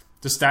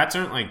 the stats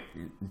aren't like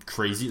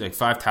crazy, like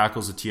 5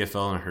 tackles a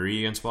TFL in a hurry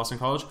against Boston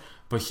College,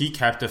 but he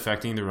kept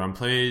affecting the run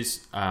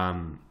plays,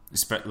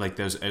 like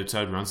those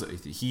outside runs.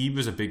 He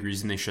was a big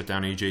reason they shut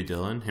down A.J.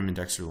 Dillon, him and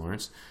Dexter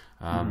Lawrence.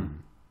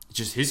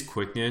 Just his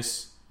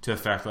quickness to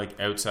affect like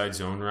outside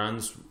zone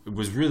runs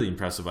was really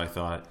impressive, I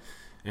thought.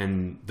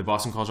 And the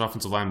Boston College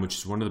offensive line, which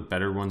is one of the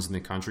better ones in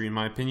the country, in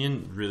my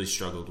opinion, really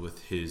struggled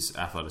with his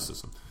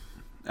athleticism.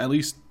 At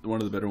least one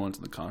of the better ones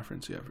in the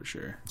conference, yeah, for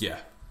sure. Yeah.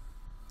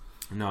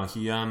 No,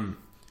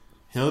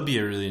 he'll be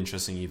a really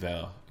interesting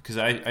eval because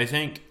I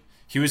think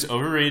he was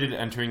overrated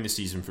entering the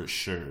season for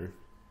sure,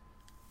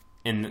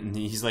 and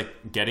he's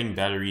like getting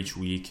better each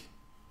week,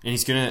 and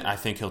I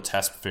think he'll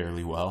test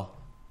fairly well.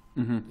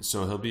 Mm-hmm.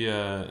 So he'll be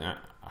I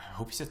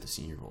hope he's at the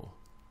Senior Bowl.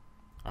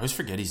 I always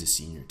forget he's a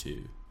senior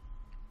too.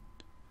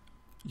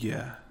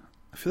 Yeah,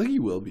 I feel like he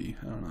will be.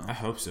 I don't know. I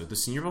hope so. The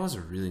Senior Bowl has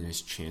a really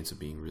nice chance of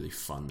being really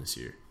fun this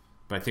year.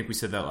 But I think we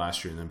said that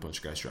last year, and then a bunch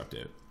of guys dropped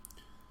out.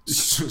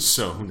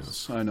 So who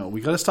knows? I know.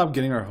 We got to stop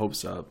getting our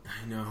hopes up.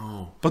 I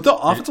know. But the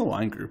offensive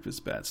line group is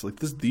bad. So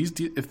like if these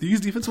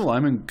defensive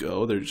linemen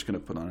go, they're just going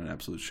to put on an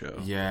absolute show.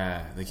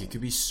 Yeah, like it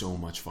could be so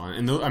much fun.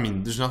 And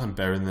there's nothing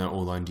better than the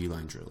O-line,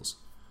 D-line drills.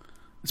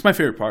 It's my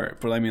favorite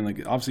part, but I mean, like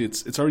obviously,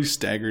 it's already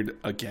staggered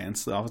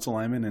against the offensive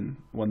linemen, and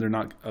when they're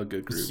not a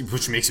good group,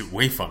 which makes it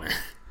way funner.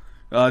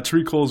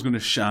 Tariq Cole's going to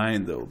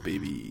shine, though,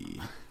 baby.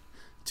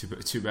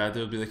 Too bad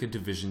there'll be like a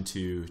Division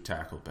II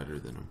tackle better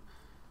than him.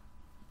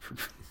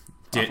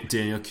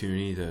 Daniel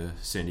Cooney, the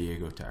San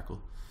Diego tackle.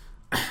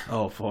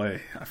 Oh boy,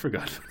 I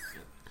forgot.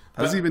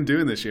 How's he been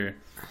doing this year?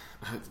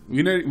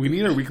 We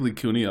need a weekly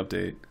Cooney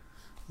update.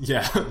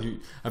 Yeah,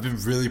 I've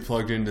been really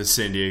plugged into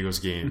San Diego's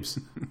games.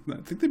 I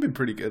think they've been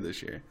pretty good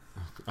this year.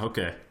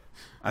 Okay.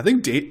 I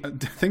think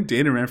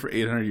Dana ran for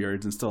 800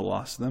 yards and still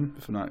lost them,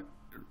 if I'm not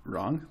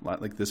wrong,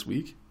 like this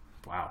week.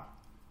 Wow.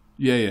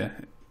 Yeah.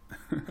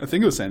 I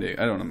think it was San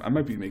Diego. I don't know. I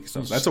might be making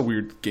stuff. That's a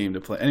weird game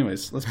to play.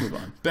 Anyways, let's move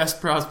on.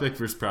 Best prospect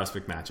versus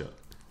prospect matchup.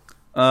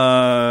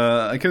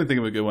 I couldn't think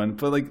of a good one,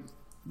 but like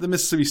the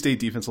Mississippi State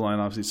defensive line,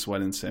 obviously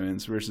Sweat and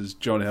Simmons versus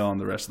Jonah Hill and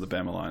the rest of the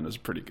Bama line was a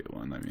pretty good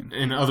one. I mean,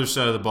 and the other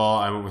side of the ball,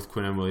 I went with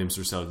Quinnen Williams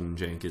or Selden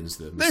Jenkins.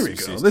 There we go.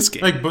 State. This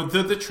game, but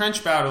the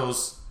trench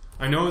battles.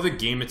 I know the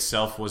game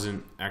itself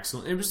wasn't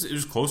excellent. It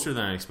was closer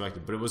than I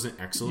expected, but it wasn't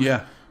excellent.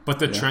 Yeah. But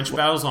the trench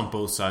battles on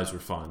both sides were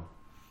fun.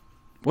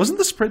 Wasn't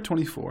the spread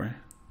 24?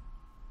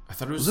 I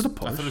thought it was. Was it a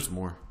push? I thought it was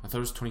more. I thought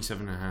it was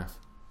 27.5.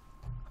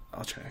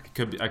 I'll check.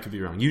 I could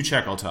be wrong. You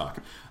check. I'll talk.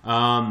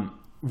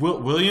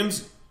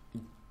 Williams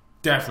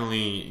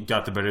definitely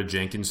got the better of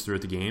Jenkins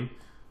throughout the game.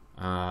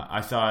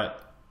 I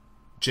thought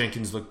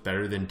Jenkins looked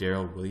better than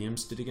Darrell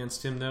Williams did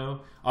against him,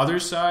 though. Other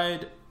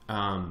side,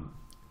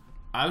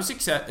 I was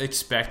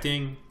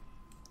expecting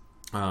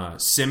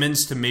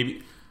Simmons to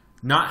maybe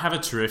not have a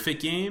terrific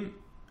game,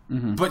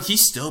 but he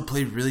still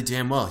played really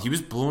damn well. He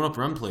was blowing up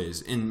run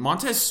plays. And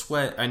Montez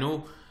Sweat, I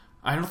don't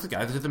think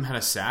either of them had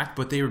a sack,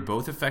 but they were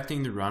both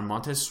affecting the run.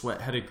 Montez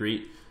Sweat had a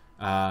great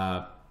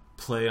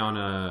play on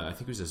I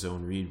think it was a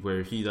zone read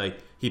where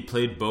he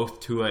played both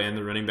Tua and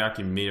the running back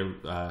and made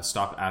a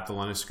stop at the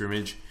line of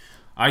scrimmage.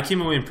 I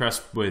came away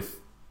impressed with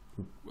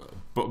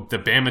the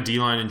Bama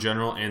D-line in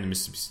general and the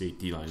Mississippi State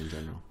D-line in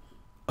general.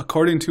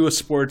 According to a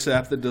sports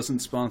app that doesn't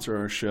sponsor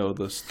our show,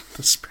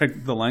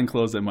 the line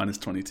closed at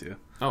 -22.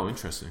 Oh,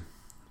 interesting.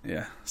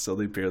 Yeah, so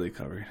they barely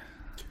covered.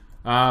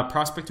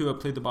 Prospect who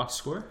played the box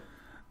score?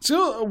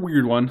 Still a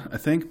weird one, I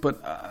think,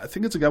 but I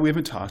think it's a guy we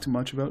haven't talked too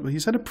much about. But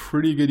he's had a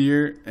pretty good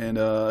year, and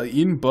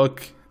Ian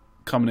Book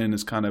coming in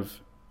has kind of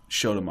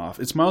showed him off.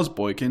 It's Miles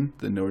Boykin,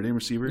 the Notre Dame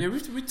receiver. Yeah,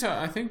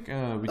 I think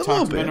we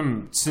talked about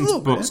him since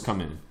Book's come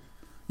in.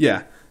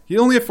 Yeah, he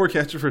only had 4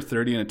 catches for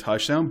 30 and a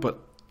touchdown, but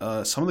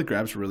Some of the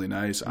grabs were really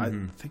nice. I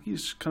think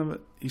he's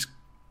he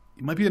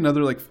might be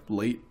another like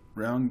late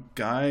round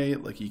guy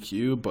like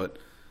EQ, but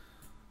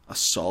a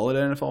solid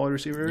NFL wide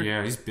receiver.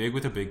 Yeah, he's big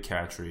with a big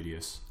catch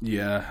radius.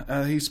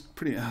 Yeah, he's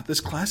pretty.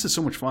 This class is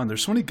so much fun.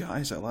 There's so many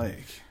guys I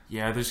like.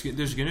 Yeah, there's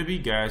going to be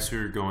guys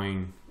who are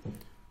going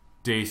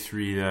late day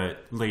three that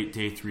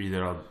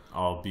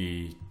I'll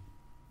be.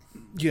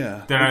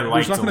 Yeah, that I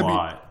liked a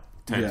lot.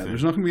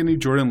 There's not going to be any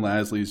Jordan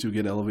Lasleys who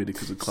get elevated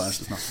because the class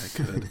is not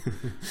that good.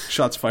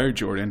 Shots fired,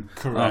 Jordan.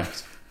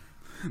 Correct.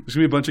 There's going to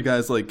be a bunch of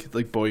guys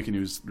like Boykin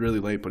who's really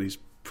late, but he's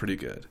pretty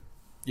good.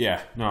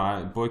 Yeah,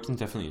 no, Boykin's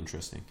definitely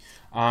interesting.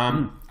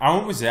 I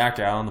went with Zach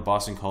Allen, the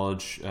Boston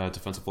College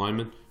defensive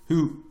lineman,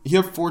 he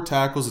had 4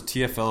 tackles, a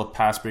TFL, a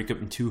pass breakup,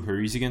 and 2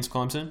 hurries against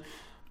Clemson.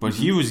 But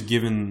he was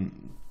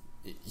given...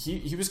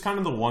 He was kind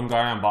of the one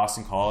guy on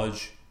Boston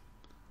College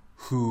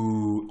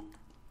who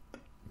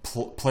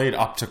played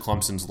up to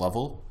Clemson's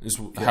level, is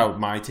how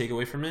my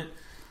takeaway from it.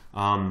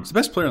 He's the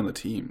best player on the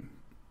team.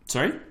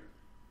 Sorry?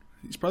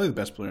 He's probably the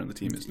best player on the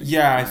team, isn't he?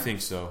 Yeah, I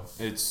think so.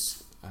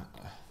 It's...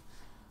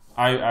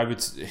 I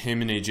would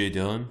him and AJ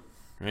Dillon,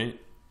 right?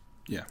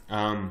 Yeah.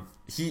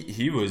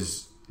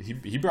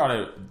 He brought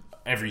out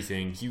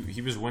everything.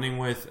 He was winning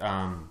with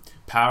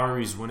power.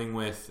 He's winning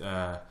with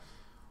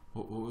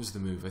what was the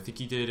move? I think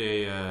he did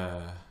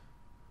a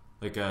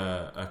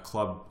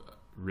club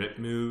rip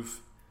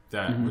move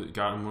that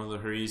got him one of the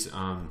hurries.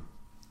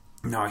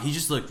 No, he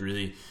just looked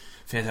really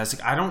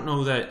fantastic. I don't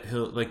know that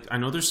I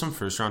know there's some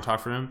first round talk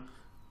for him.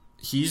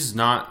 He's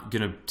not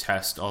going to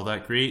test all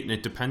that great, and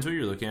it depends what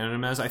you're looking at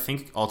him as. I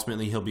think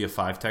ultimately he'll be a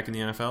 5 tech in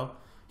the NFL.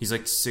 He's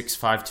like 6'5",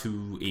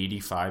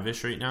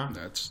 285-ish right now.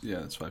 That's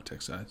 5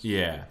 tech size.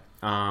 Yeah.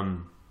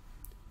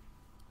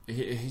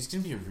 He's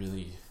going to be a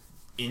really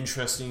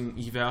interesting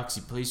eval because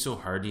he plays so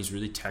hard and he's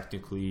really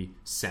technically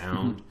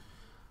sound.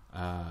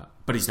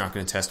 But he's not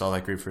going to test all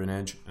that great for an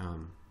edge.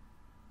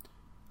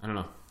 I don't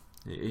know.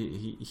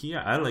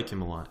 I like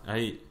him a lot.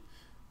 I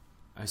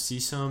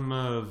see some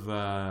of...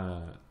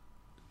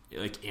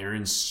 like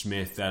Aaron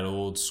Smith, that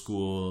old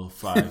school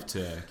 5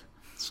 tech.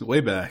 It's way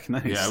back.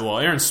 Nice. Yeah, well,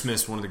 Aaron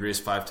Smith's one of the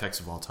greatest 5 techs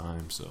of all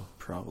time. So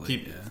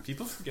probably.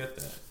 People forget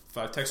that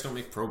 5 techs don't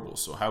make Pro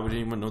Bowls. So how would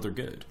anyone know they're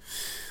good?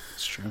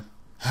 It's true.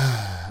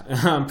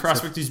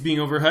 Prospect is being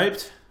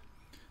overhyped.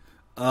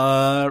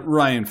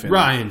 Ryan Finley.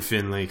 Ryan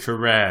Finley,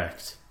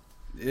 correct.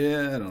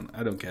 Yeah,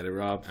 I don't get it,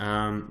 Rob.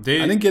 I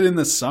didn't get it in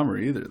the summer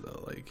either,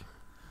 though.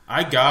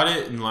 I got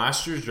it in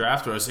last year's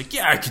draft where I was like,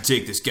 yeah, I could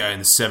take this guy in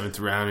the 7th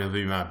round. He'll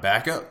be my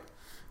backup.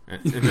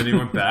 And then he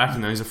went back,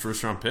 and now he's a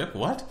first-round pick.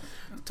 What?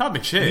 Todd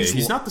McShay.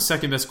 He's not the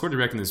second-best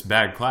quarterback in this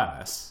bad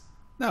class.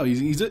 No,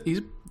 he's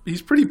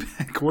pretty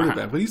bad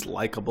quarterback, but he's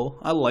likable.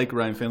 I like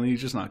Ryan Finley.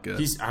 He's just not good.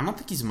 I don't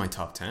think he's in my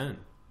top 10.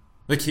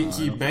 Like,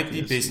 he might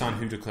be based on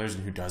who declares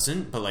and who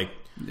doesn't, but,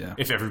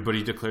 if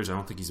everybody declares, I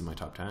don't think he's in my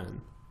top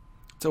 10.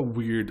 It's a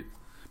weird...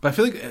 But I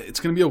feel like it's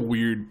going to be a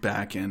weird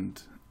back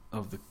end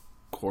of the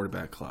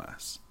quarterback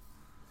class.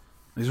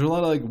 There's a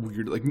lot of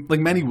weird, like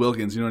Manny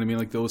Wilkins, you know what I mean,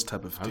 like those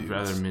type of dudes. I'd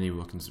rather Manny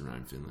Wilkins than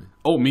Ryan Finley.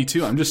 Oh, me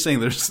too. I'm just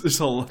saying,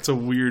 it's a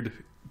weird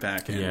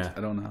back end. Yeah.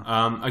 I don't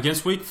know.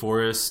 Against Wake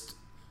Forest,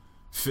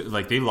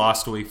 they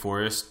lost to Wake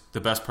Forest. The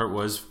best part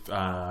was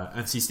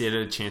NC State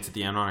had a chance at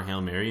the end on a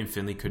Hail Mary, and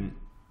Finley couldn't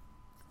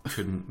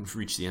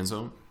reach the end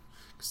zone.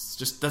 It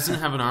just doesn't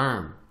have an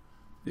arm.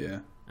 Yeah.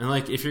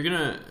 And if you're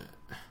gonna,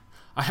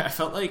 I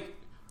felt like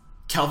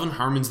Kelvin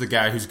Harmon's the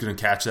guy who's going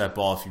to catch that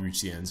ball if you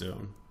reach the end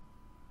zone.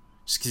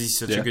 Just because he's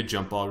such a good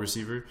jump ball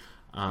receiver.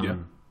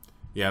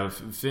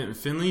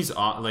 Finley's...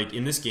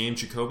 in this game,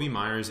 Jacoby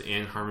Myers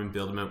and Harmon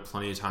bailed him out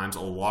plenty of times.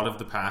 A lot of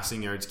the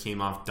passing yards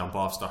came off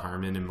dump-offs to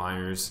Harmon and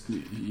Myers.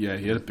 Yeah,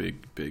 he had a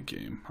big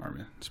game,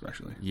 Harmon,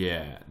 especially.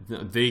 Yeah.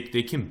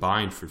 They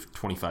combined for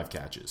 25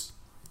 catches.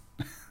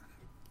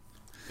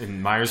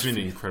 And Myers made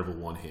an incredible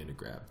one-handed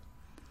grab.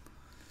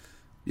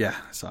 Yeah,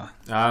 I saw.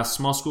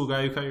 Small school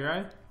guy who caught your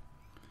eye?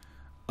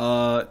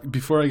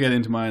 Before I get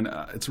into mine,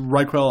 it's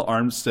Ryquell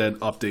Armstead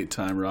update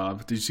time,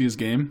 Rob. Did you see his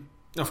game?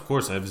 Of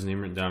course, I have his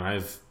name written down. I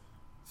have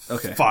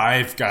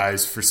 5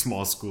 guys for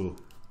small school.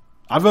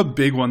 I have a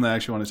big one that I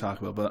actually want to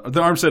talk about, but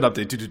the Armstead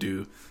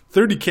update,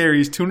 30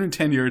 carries,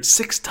 210 yards,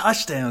 6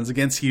 touchdowns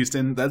against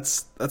Houston.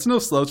 That's no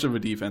slouch of a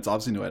defense.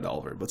 Obviously, no Ed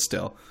Oliver, but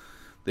still.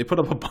 They put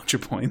up a bunch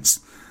of points.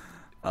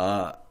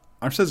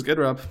 Armstead's good,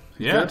 Rob.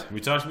 He's good.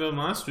 We talked about him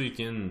last week,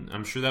 and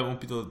I'm sure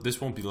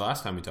this won't be the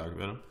last time we talk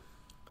about him.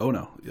 Oh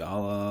no! Yeah,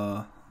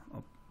 I'll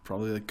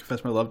probably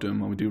confess my love to him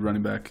when we do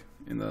running back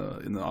in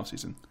the off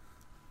season.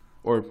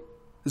 Or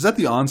is that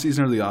the on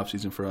season or the off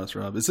season for us,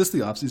 Rob? Is this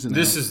the off season?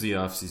 This is the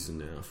off season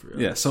now for us.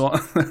 Yeah. So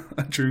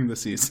during the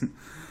season,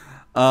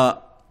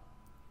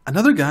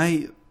 another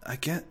guy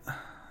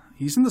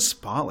he's in the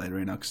spotlight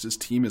right now because his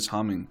team is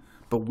humming,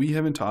 but we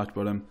haven't talked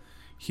about him.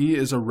 He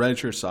is a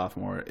redshirt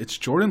sophomore. It's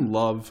Jordan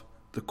Love,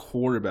 the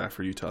quarterback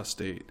for Utah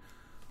State.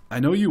 I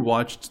know you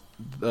watched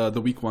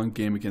the Week 1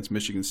 game against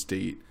Michigan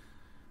State.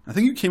 I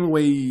think you came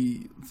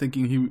away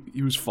thinking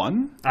he was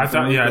fun. I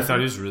thought he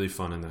was really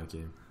fun in that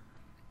game.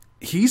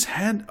 he's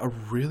had a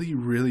really,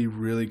 really,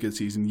 really good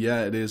season.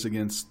 Yeah, it is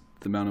against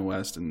the Mountain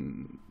West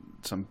and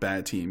some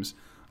bad teams.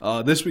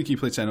 This week he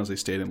played San Jose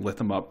State and lit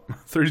them up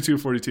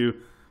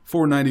 32-42,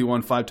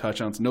 491, 5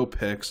 touchdowns, no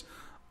picks.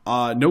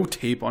 No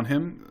tape on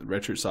him.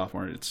 Redshirt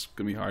sophomore. It's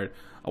going to be hard.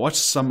 I watched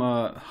some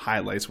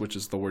highlights, which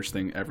is the worst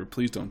thing ever.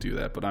 Please don't do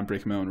that, but I'm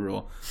breaking my own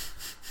rule.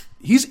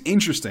 He's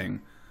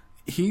interesting.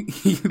 He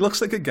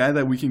looks like a guy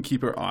that we can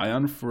keep our eye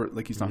on for,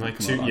 like, he's not going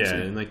to come out.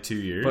 Yeah, in like 2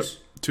 years.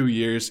 But 2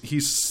 years.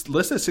 He's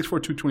listed at 6'4",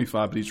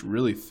 225, but he's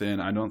really thin.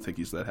 I don't think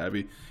he's that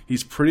heavy.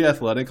 He's pretty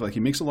athletic. Like, he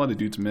makes a lot of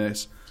dudes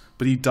miss,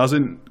 but he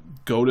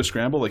doesn't go to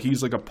scramble. Like,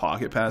 he's like a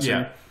pocket passer.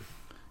 Yeah.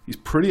 He's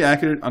pretty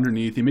accurate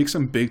underneath. He makes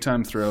some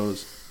big-time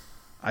throws.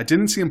 I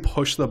didn't see him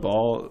push the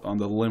ball on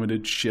the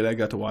limited shit I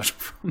got to watch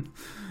from.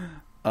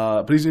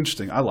 But he's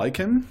interesting. I like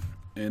him,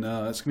 and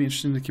it's going to be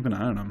interesting to keep an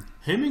eye on him.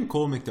 Him and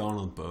Cole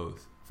McDonald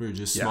both. For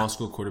just small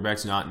school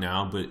quarterbacks, not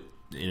now, but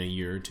in a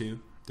year or two.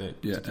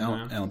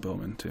 Alan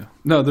Bowman, too.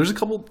 No, there's a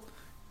couple.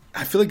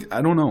 I feel like,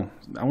 I don't know.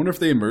 I wonder if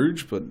they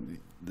emerge, but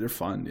they're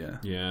fun, yeah.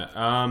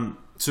 Yeah.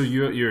 So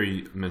you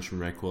already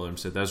mentioned Rick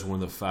Williamson. That's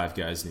one of the 5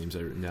 guys' names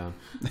I've written down.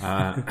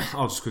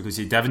 I'll just quickly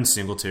say Devin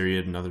Singletary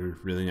had another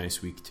really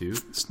nice week too.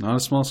 It's not a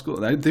small school.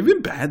 They've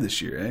been bad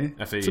this year,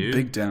 eh? FAU? It's a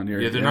big down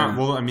year. Yeah, they're not.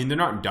 Well, I mean, they're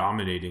not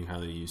dominating how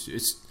they used to.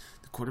 It's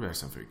the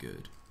quarterback's not very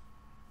good.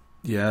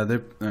 Yeah,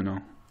 I know.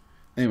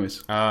 Anyways,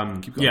 keep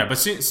going. Yeah, but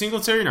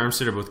Singletary and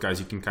Armstead are both guys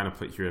you can kind of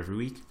put here every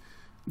week.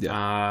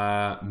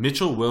 Yeah.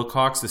 Mitchell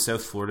Wilcox, the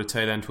South Florida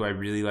tight end, who I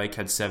really like,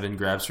 had 7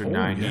 grabs for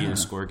 90 in a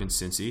score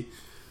against Cincy.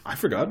 I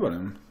forgot about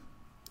him.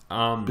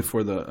 I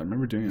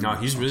remember doing it. No,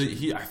 he's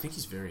really. I think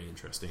he's very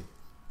interesting.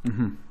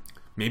 Mm-hmm.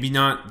 Maybe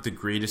not the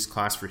greatest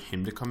class for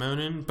him to come out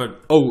in,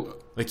 but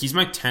he's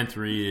my 10th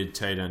rated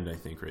tight end, I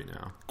think, right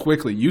now.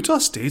 Quickly, Utah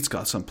State's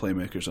got some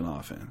playmakers on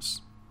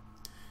offense.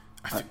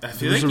 I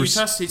feel like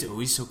Utah State's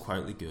always so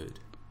quietly good.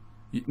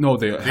 No,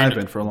 they have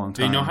been for a long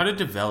time. They know how to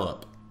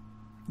develop.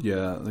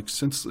 Yeah, like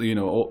since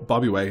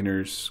Bobby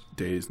Wagner's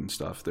days and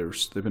stuff,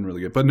 they've been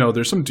really good. But no,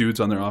 there's some dudes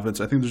on their offense.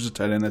 I think there's a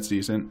tight end that's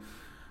decent.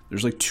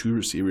 There's like 2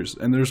 receivers,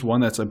 and there's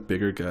one that's a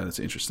bigger guy that's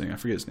interesting. I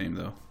forget his name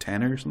though,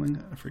 Tanner or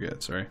something. I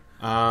forget. Sorry.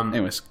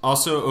 Anyways,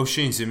 also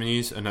O'Shane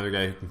Zimines, another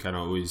guy who can kind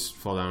of always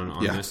fall down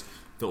on this.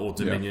 The Old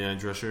Dominion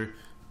edge rusher.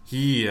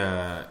 He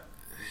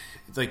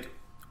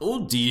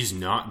Old D's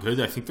not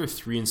good. I think they're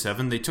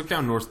 3-7. They took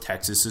down North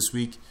Texas this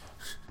week.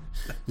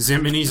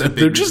 Zimines,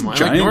 they're just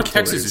giant North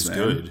killers, Texas is man.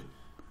 good.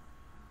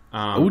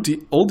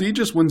 Old D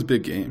just wins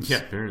big games. Yeah,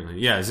 apparently.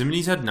 Yeah,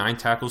 Zimines had 9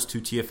 tackles,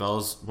 2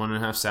 TFLs,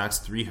 1.5 sacks,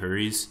 3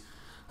 hurries.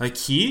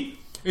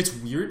 It's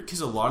weird because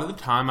a lot of the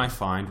time I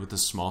find with the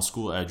small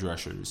school edge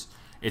rushers,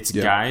 it's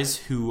guys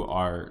who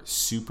are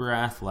super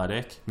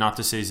athletic. Not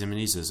to say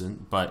Zimines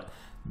isn't, but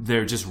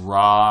they're just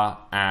raw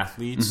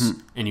athletes,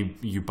 and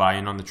you buy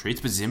in on the traits.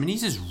 But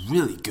Zimines is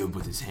really good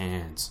with his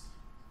hands.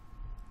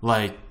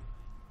 Like,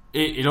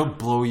 it'll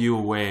blow you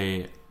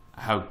away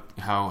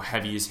how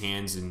heavy his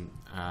hands and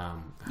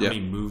how many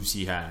moves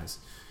he has.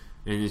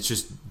 And it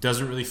just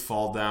doesn't really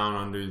fall down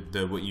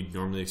under what you'd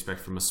normally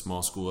expect from a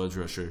small school edge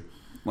rusher.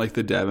 Like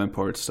the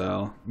Davenport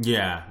style.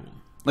 Yeah.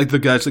 Like the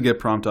guys that get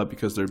prompted up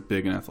because they're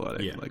big and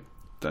athletic. Yeah. Like,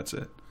 that's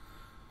it.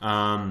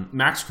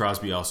 Max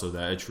Crosby, also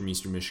the edge from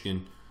Eastern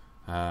Michigan,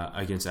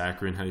 against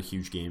Akron, had a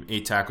huge game.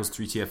 8 tackles,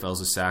 3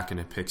 TFLs, a sack, and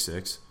a pick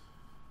 6.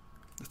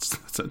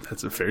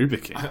 That's a very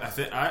big game.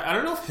 I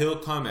don't know if he'll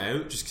come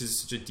out just because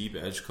it's such a deep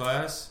edge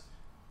class.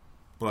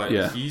 But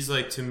he's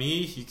to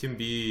me, he can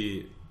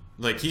be...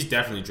 he's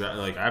definitely...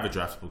 I have a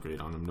draftable grade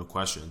on him, no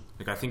question.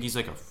 I think he's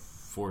a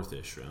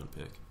 4th-ish round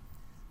pick.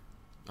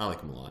 I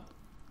like him a lot.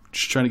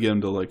 Just trying to get him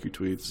to like your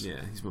tweets.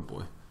 Yeah, he's my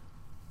boy.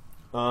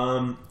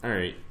 All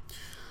right.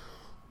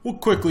 We'll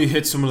quickly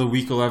hit some of the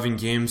Week 11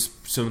 games,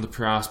 some of the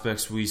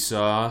prospects we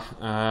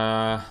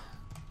saw.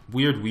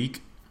 Weird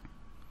week.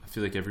 I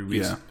feel like every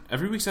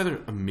week's either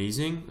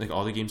amazing,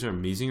 all the games are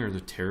amazing, or they're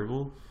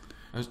terrible.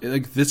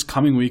 This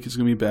coming week is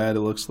going to be bad,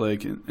 it looks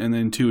like. And then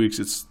in 2 weeks,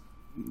 it's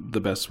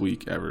the best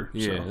week ever.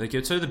 Yeah,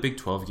 outside of the Big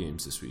 12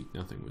 games this week,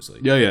 nothing was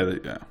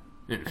Yeah.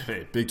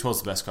 Hey, Big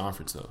 12's the best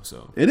conference, though.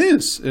 So It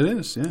is, yeah.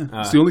 It's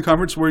the only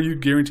conference where you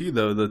guarantee,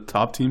 though, the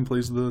top team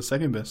plays the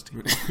second best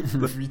team.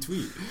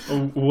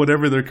 Retweet.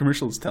 Whatever their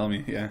commercials tell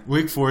me, yeah.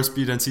 Wake Forest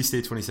beat NC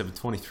State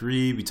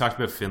 27-23. We talked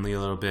about Finley a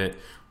little bit.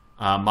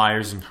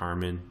 Myers and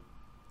Harmon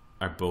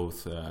are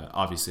both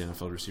obviously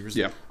NFL receivers.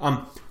 Yeah.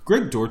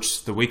 Greg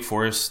Dortch, the Wake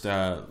Forest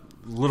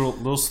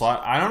little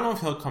slot. I don't know if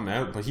he'll come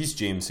out, but he's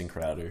Jameson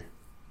Crowder.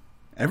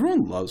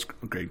 Everyone loves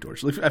Greg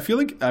Dortch. I feel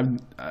like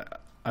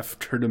I've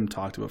heard him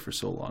talked about for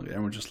so long.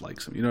 Everyone just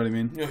likes him. You know what I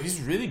mean? He's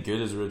really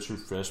good as a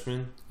redshirt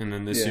freshman, and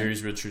then this year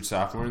he's redshirt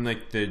sophomore. And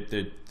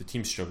the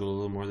team struggled a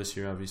little more this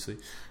year, obviously,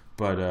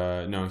 but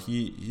no,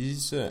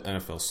 he's an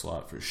NFL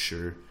slot for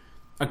sure.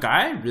 A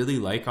guy I really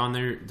like on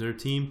their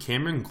team,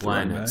 Cameron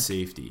Glenn at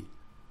safety.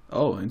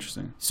 Oh,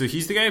 interesting. So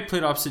he's the guy who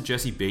played opposite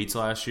Jesse Bates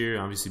last year.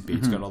 Obviously,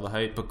 Bates got all the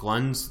hype, but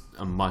Glenn's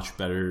a much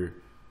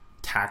better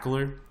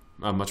tackler,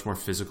 a much more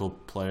physical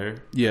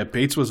player. Yeah,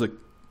 Bates was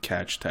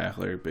catch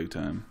tackler big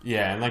time.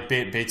 Yeah, and like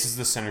Bates is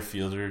the center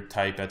fielder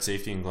type at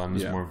safety, and Glenn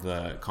was more of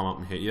the come up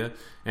and hit you.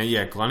 And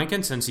yeah, Glenn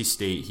against NC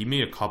State, he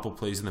made a couple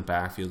plays in the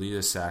backfield. He had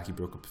a sack. He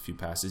broke up a few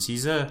passes.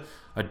 He's a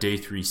day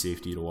 3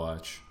 safety to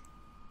watch.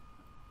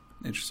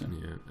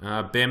 Interesting.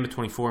 Yeah. Bama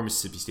 24,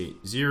 Mississippi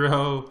State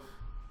 0.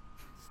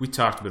 We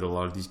talked about a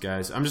lot of these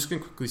guys. I'm just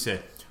going to quickly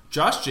say,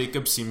 Josh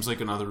Jacobs seems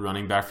like another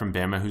running back from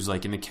Bama who's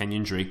like in the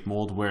Kenyon Drake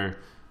mold where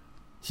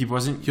he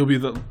wasn't... He'll be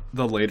the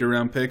later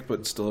round pick,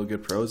 but still a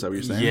good pro. Is that what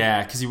you're saying?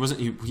 Yeah, because he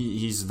wasn't...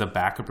 He's the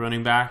backup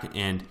running back,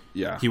 and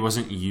he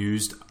wasn't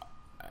used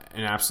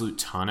an absolute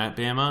ton at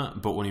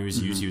Bama, but when he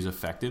was used, he was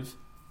effective.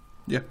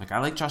 Yeah. Like, I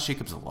like Josh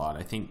Jacobs a lot.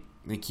 I think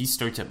like he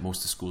starts at most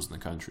of the schools in the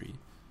country.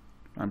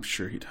 I'm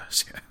sure he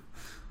does, yeah.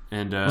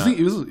 And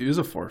he was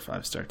a 4 or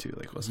 5 star too,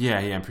 like wasn't he? Yeah,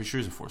 I'm pretty sure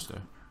he's a 4-star.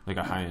 Like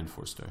a high-end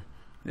 4-star.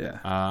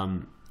 Yeah.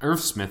 Irv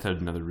Smith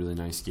had another really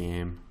nice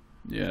game.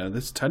 Yeah,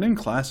 this tight end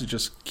class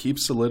just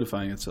keeps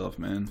solidifying itself,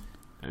 man.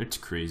 It's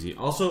crazy.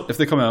 Also, if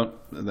they come out,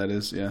 that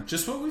is, yeah.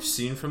 Just what we've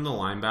seen from the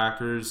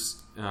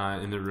linebackers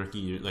in the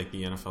rookie, like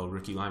the NFL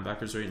rookie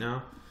linebackers right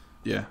now.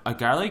 Yeah. A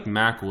guy like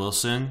Mac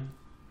Wilson,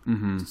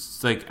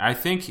 it's like I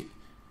think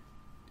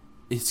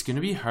it's going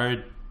to be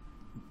hard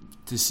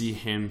to see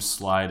him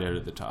slide out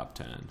of the top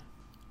 10.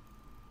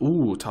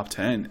 Ooh, top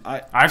 10.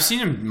 I've seen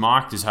him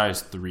mocked as high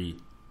as 3.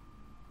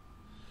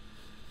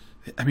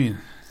 I mean,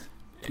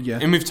 yeah.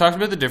 And we've talked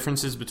about the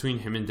differences between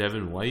him and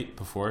Devin White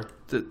before.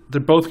 They're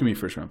both going to be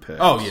first round picks.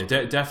 Oh,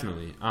 yeah,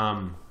 definitely.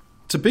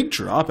 It's a big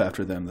drop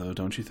after them, though,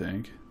 don't you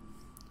think?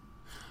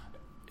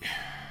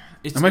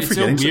 Am I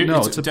forgetting?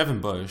 It's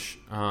Devin Bush.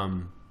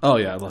 Oh,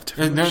 yeah, I love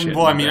Devin Bush.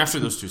 After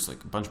those two, it's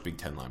like a bunch of Big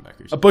Ten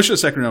linebackers. A Bush is a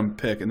second round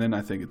pick, and then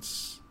I think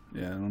it's...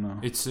 Yeah, I don't know.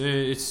 It's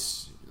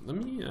let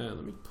me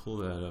pull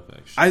that up,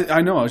 actually.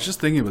 I know, I was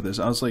just thinking about this.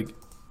 I was thinking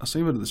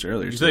about this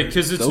earlier.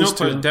 Because it's no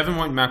question. Devin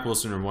White and Mac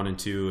Wilson are 1 and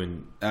 2,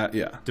 and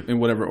yeah, in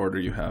whatever order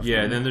you have.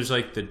 Yeah, and then there's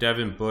like the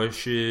Devin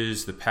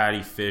Bushes, the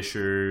Patty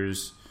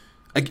Fishers.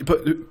 It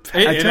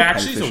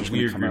actually is a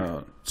weird group.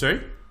 Out. Sorry,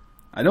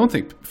 I don't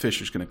think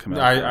Fisher's going to come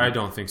out. I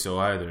don't think so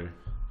either.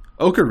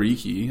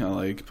 Okereke, I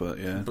like, but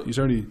yeah, he's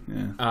already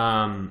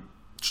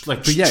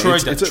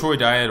Troy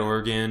Dye at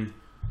Oregon.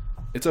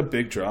 It's a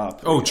big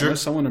drop.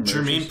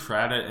 Jermaine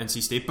Pratt at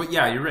NC State. But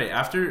yeah, you're right.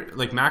 After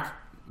like Mac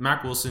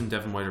Wilson,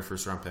 Devin White are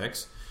first round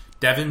picks.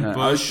 Devin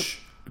Bush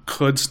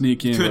could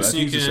sneak in.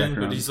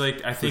 But he's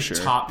like I think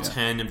top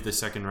 10 of the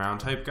second round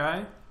type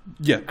guy.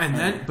 Yeah, and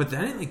then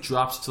it like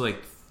drops to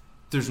like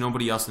there's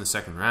nobody else in the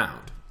second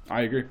round.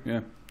 I agree. Yeah.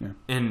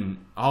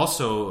 And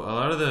also a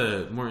lot of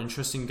the more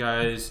interesting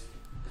guys.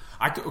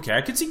 I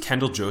could see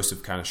Kendall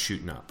Joseph kind of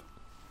shooting up.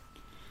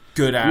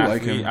 Good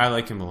athlete. I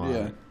like him a lot.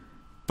 Yeah.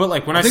 But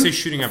like when I say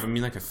shooting up, I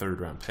mean like a third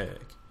round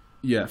pick.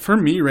 Yeah, for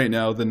me right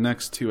now, the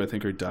next two I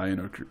think are Dye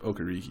and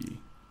Okereke.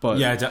 But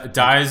yeah,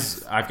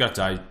 Dye's I've got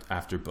Dye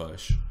after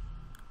Bush,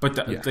 but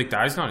like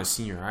Dye's not a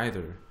senior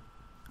either.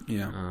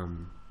 Yeah.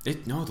 The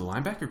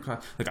linebacker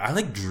class. Like I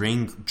like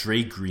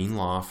Dre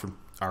Greenlaw from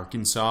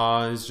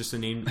Arkansas is just a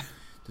name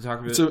to talk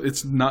about. So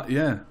it's not.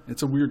 Yeah,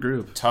 it's a weird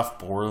group. Tough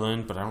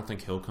Borland, but I don't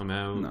think he'll come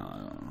out.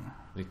 No.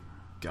 Like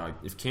God,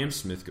 if Cam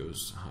Smith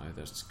goes high,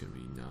 that's gonna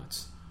be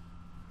nuts.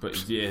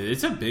 But yeah,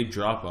 it's a big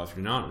drop off.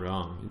 You're not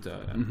wrong.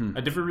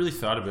 I never really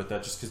thought about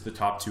that just because the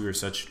top two are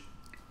such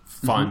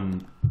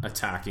fun,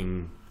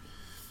 attacking,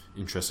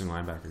 interesting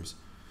linebackers.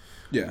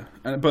 Yeah,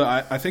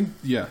 but I think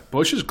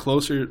Bush is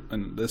closer,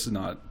 and this is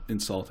not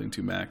insulting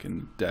to Mac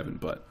and Devin,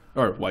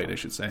 or White, I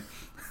should say.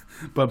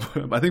 But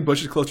I think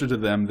Bush is closer to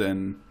them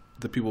than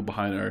the people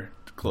behind are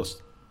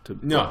close to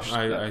Bush. No,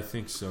 I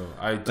think so.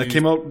 That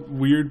came out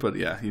weird, but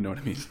yeah, you know what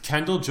I mean.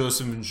 Kendall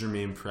Joseph and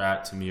Jermaine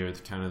Pratt to me are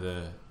kind of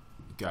the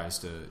guys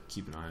to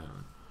keep an eye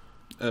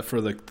on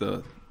for like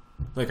the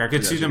I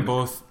could see them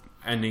both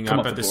ending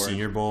up at the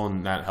Senior Bowl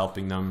and that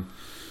helping them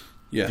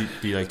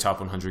be like top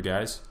 100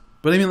 guys.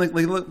 But I mean like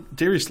look,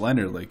 Darius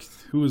Leonard, like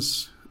he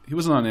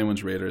wasn't on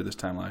anyone's radar this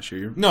time last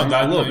year.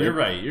 You're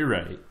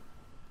right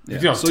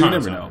yeah. So you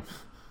never know.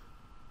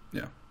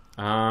 Yeah.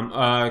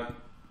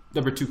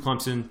 Number 2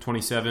 Clemson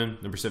 27,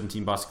 number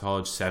 17 Boston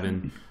College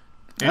 7.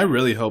 I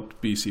really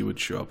hoped BC would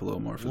show up a little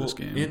more for this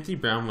game. Anthony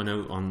Brown went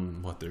out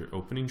on their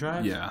opening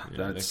drive. Yeah,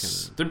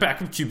 that's their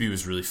backup QB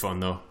was really fun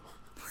though.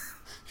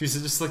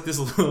 He's just like this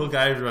little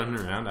guy running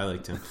around. I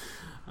liked him.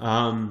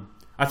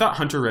 I thought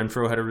Hunter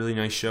Renfrow had a really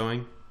nice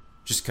showing,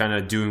 just kind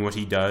of doing what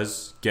he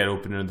does: get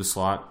open into the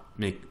slot,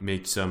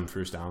 make some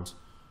first downs.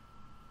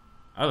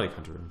 I like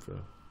Hunter Renfrow.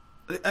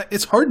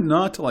 It's hard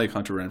not to like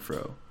Hunter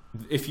Renfrow.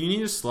 If you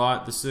need a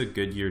slot, this is a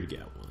good year to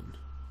get one.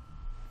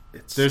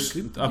 There's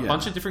a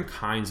bunch of different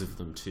kinds of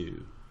them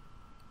too.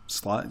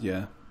 Slot,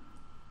 yeah.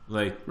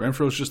 Like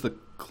Renfro's just the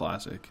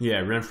classic.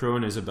 Yeah, Renfrow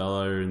and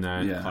Isabella are in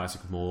that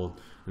classic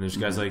mold. And there's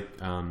guys like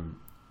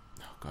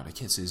I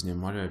can't say his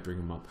name. Why did I bring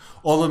him up?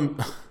 Olamide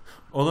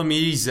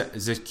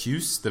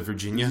Zaccheaus, the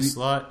Virginia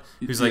slot,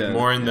 who's like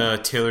more in the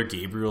Taylor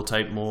Gabriel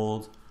type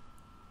mold.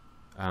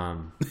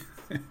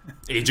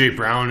 AJ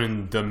Brown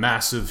in the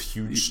massive,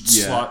 huge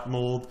slot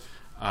mold.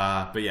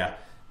 But yeah.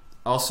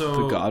 Also,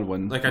 for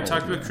Godwin. Like I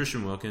talked about there.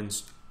 Christian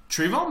Wilkins.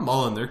 Trayvon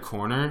Mullen, their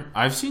corner,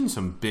 I've seen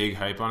some big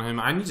hype on him.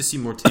 I need to see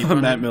more tape on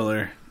Matt him.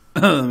 Miller.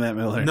 Matt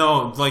Miller.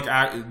 No, like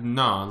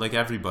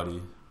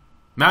everybody.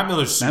 Matt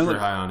Miller's super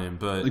high on him,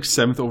 but like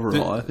 7th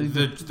overall, I think.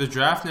 The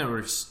draft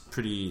network's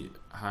pretty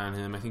high on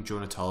him. I think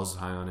Jonah Tull's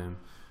high on him.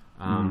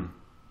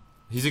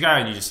 He's a guy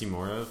I need to see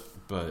more of,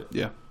 but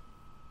yeah,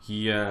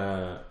 he's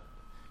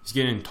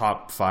getting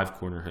top 5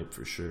 corner hype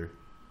for sure.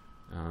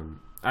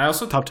 I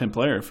also top 10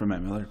 player for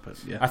Matt Miller, but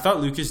yeah, I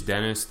thought Lucas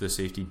Dennis, the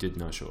safety, did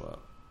not show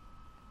up.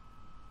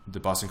 The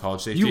Boston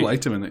College safety. You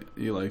liked him,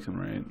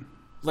 right?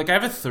 Like I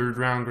have a 3rd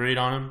round grade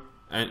on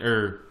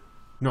him,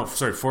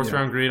 4th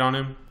round grade on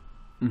him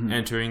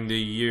entering the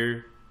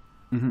year.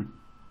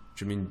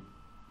 Which I mean,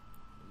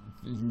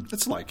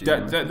 that's like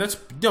that's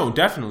no,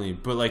 definitely,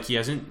 but like he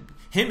hasn't.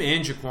 Him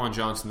and Jaquan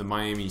Johnson, the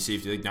Miami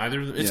safety, like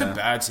neither of them. It's a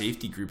bad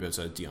safety group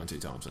outside Deontay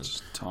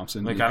Thompson.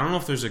 Thompson, like I don't know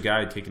if there's a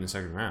guy taking the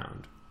 2nd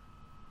round.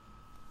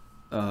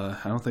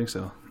 I don't think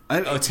so.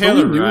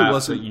 Taylor Rapp,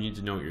 wasn't. You need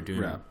to know what you're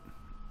doing. Rapp.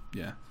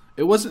 Yeah.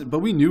 It wasn't, but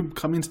we knew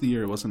coming into the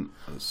year it wasn't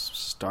a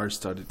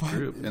star-studded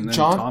group. And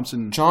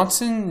then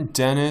Johnson,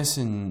 Dennis,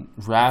 and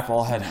Rapp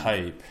all had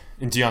hype,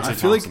 and Deontay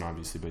Thompson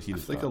obviously, but he. I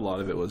think a lot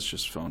of it was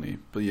just phony.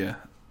 But yeah,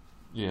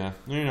 yeah,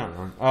 you're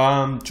not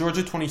wrong.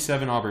 Georgia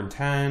 27, Auburn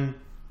 10.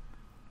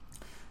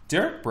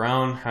 Derek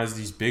Brown has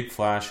these big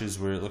flashes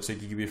where it looks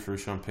like he could be a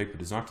 1st-round pick,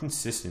 but it's not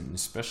consistent,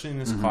 especially in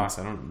this class.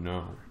 I don't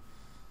know.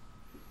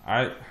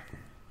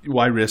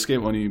 Why risk it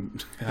when he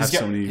has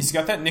so many... He's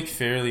got that Nick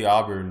Fairley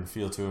Auburn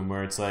feel to him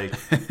where it's like,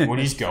 when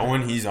he's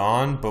going, he's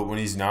on, but when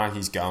he's not,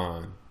 he's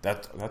gone.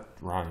 That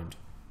rhymed.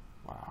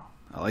 Wow.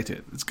 I liked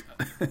it.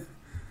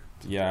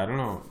 Yeah, I don't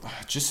know.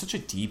 Just such a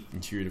deep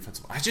interior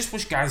defensive... I just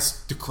wish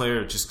guys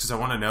declare just because I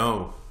want to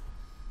know.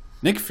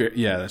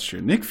 Yeah, that's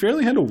true. Nick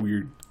Fairley had a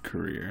weird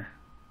career.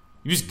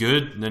 He was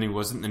good, and then he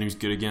wasn't, then he was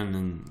good again, and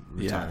then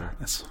retired.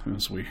 Yeah, it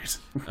was weird.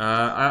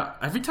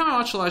 Every time I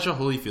watch Elijah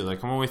Holyfield,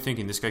 like, I'm always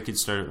thinking this guy could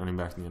start at running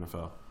back in the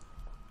NFL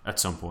at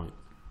some point.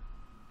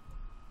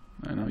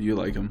 I know, you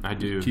like him. I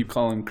do. You keep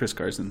calling him Chris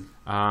Carson.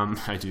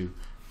 I do.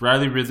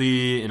 Riley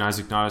Ridley and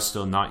Isaac Nada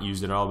still not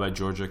used at all by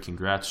Georgia.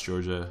 Congrats,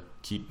 Georgia.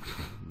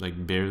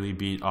 Barely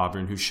beat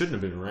Auburn, who shouldn't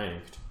have been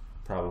ranked,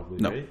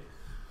 probably, right?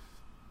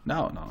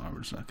 No,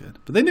 Auburn's not good.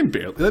 But they didn't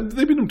barely.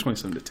 They beat them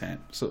 27-10.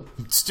 So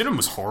Stidham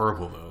was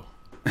horrible though.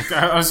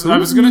 I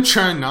was gonna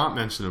try and not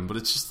mention him, but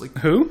it's just like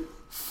who?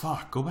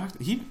 Fuck, go back.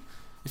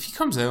 If he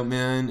comes out,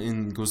 man,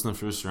 and goes in the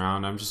 1st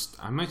round,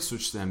 I might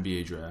switch to the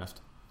NBA draft.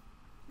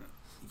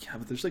 Yeah,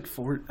 but there's like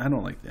 4. I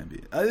don't like the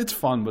NBA. It's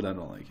fun, but I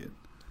don't like it.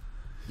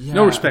 Yeah,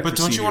 no respect. But for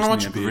don't you want to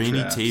watch grainy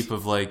drafts. tape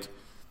of like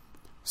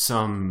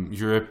some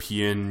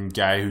European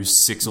guy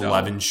who's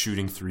 6'11"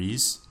 shooting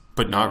threes,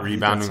 but not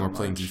rebounding or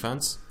playing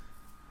defense?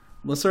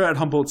 Unless they're at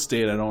Humboldt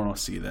State, I don't want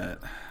to see that.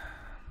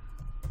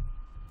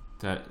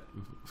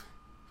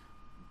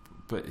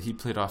 But he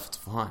played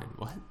offensive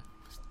line.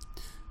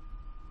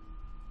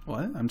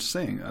 What? I'm just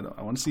saying.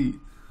 I want to see.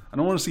 I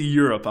don't want to see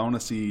Europe. I want to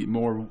see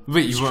more.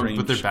 Wait, you want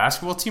but their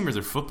basketball team or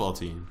their football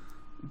team?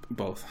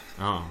 Both.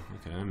 Oh,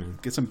 okay. I mean,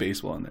 get some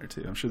baseball in there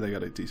too. I'm sure they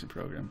got a decent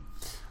program.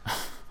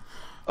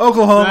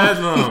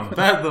 Oklahoma.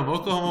 Bedlam.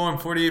 Oklahoma won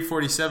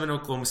 48-47.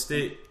 Oklahoma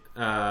State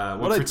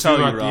went for 2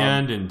 at the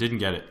end and didn't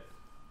get it.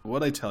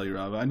 What'd I tell you,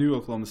 Rob? I knew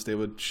Oklahoma State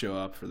would show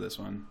up for this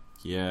one.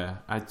 Yeah,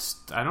 I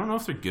don't know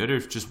if they're good or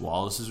if just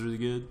Wallace is really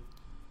good.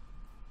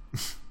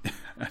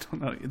 I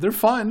don't know. They're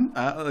fun.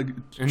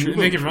 And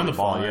they can run the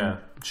ball, yeah.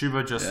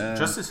 Chuba,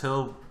 Justice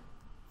Hill.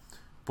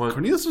 But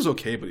Cornelius was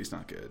okay, but he's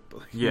not good.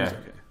 But he was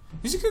okay.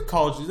 He's a good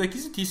college.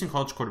 He's a decent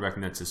college quarterback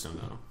in that system,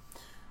 though.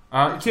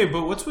 Okay,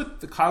 but what's with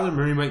the Kyler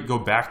Murray might go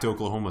back to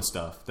Oklahoma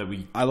stuff that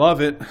we? I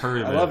love it.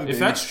 Heard of it. If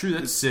that's true,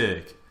 that's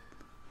sick.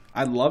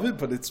 I love it,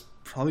 but it's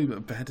probably a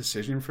bad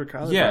decision for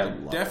Kyler. Yeah,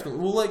 definitely.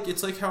 Well,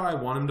 it's like how I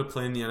want him to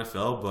play in the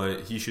NFL,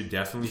 but he should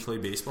definitely play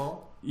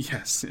baseball.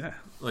 Yes, yeah.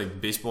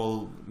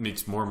 Baseball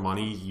makes more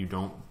money. You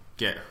don't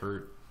get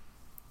hurt.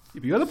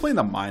 If you got to play in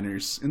the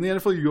minors, in the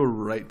NFL, you go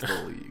right to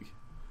the league.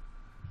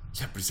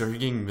 Yeah, but he's already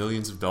getting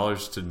millions of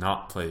dollars to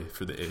not play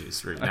for the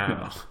A's right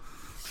now.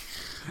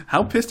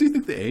 How pissed do you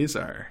think the A's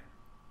are?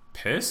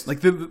 Pissed?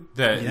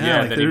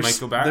 That he might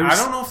go back? I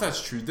don't know if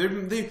that's true.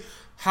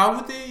 How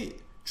would they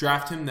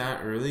draft him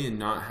that early and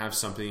not have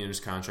something in his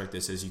contract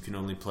that says you can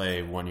only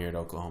play 1 year at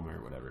Oklahoma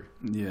or whatever?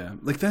 Yeah,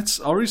 that's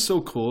already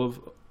so cool of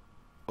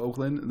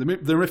Oakland.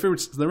 They're my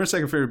favorite. They're my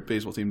second favorite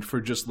baseball team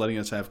for just letting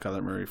us have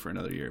Kyler Murray for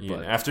another year. Yeah,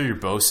 but after your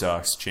Bo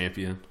Sox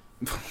champion.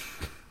 I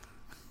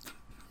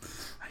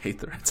hate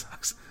the Red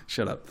Sox.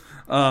 Shut up.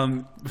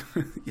 Yeah,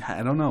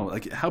 I don't know.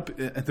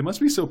 They must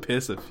be so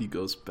pissed if he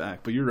goes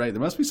back. But you're right.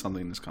 There must be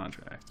something in his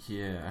contract.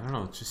 Yeah, I don't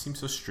know. It just seems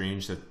so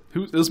strange that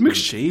it was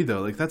McShay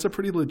though. That's a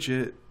pretty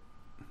legit.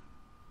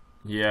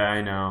 Yeah,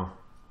 I know.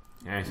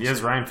 Yeah, he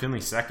has Ryan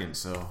Finley second,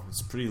 so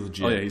it's pretty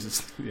legit.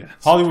 Oh yeah,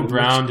 Hollywood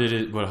Brown did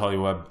it. What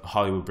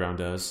Hollywood Brown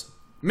does.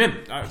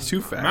 Man, he's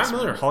too fast. Matt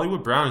Miller,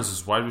 Hollywood Brown is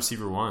his wide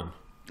receiver 1.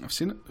 I've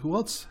seen it. Who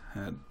else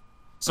had?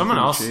 Someone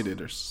else McShay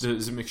did. is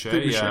it McShay?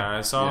 McShay. Yeah,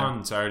 I saw Yeah.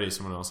 on Saturday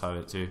someone else had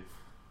it too.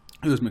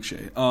 It was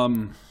McShay.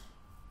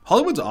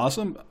 Hollywood's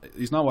awesome.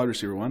 He's not wide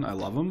receiver one. I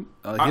love him.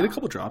 He had a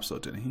couple drops though,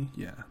 didn't he?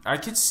 Yeah. I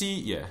could see.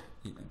 Yeah,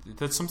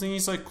 that's something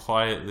he's like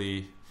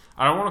quietly.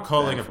 I don't want to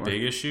call it like a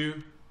big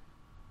issue,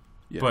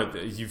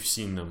 but you've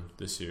seen them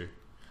this year.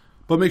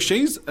 But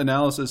McShay's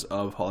analysis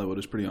of Hollywood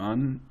is pretty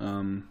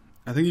on.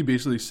 I think he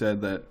basically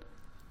said that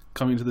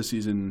coming to the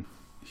season,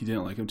 he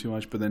didn't like him too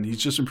much, but then he's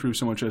just improved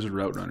so much as a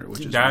route runner,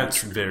 which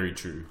is very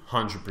true.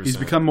 100%. He's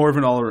become more of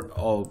an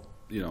all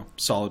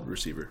solid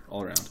receiver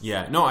all around.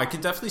 Yeah, no, I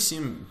could definitely see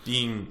him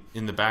being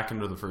in the back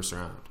end of the first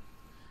round.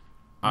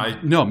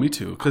 No, me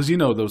too. Because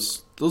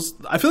those.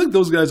 I feel like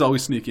those guys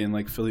always sneak in,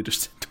 like Philly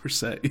just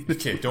Dorsett.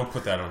 Okay, don't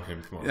put that on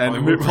him. Come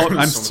on,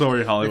 I'm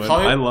sorry, Hollywood.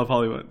 I love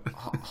Hollywood.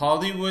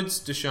 Hollywood's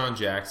Deshaun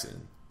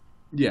Jackson.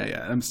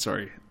 Yeah. I'm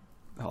sorry,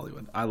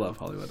 Hollywood. I love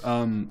Hollywood.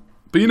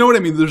 But you know what I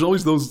mean. There's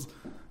always those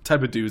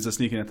type of dudes that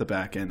sneak in at the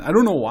back end. I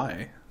don't know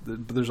why,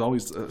 but there's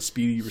always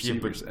speedy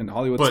receivers, and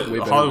Hollywood's way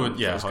better. Hollywood's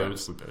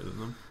way better than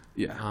them.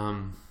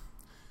 Yeah.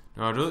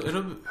 No,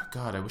 it'll.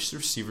 God, I wish the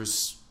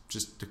receivers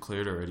just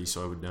declared already,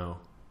 so I would know.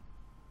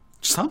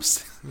 Stop.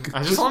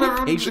 I just want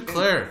everyone to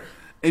declare.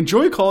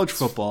 Enjoy college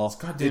football.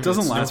 It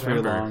doesn't last very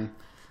long. I know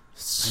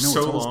So it's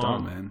almost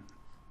long. done, man.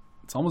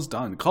 It's almost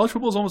done. College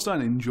football is almost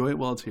done. Enjoy it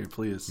while it's here,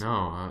 please. No,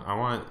 I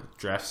want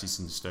draft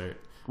season to start.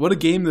 What a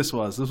game this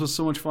was. This was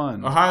so much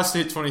fun. Ohio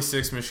State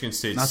 26, Michigan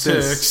State Not 6.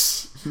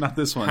 this. Not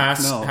this one.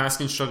 No.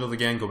 Haskins struggled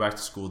again. Go back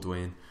to school,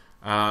 Dwayne.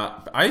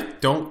 I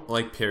don't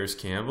like Paris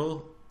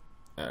Campbell.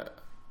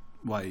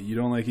 Why? You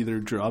don't like either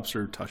drops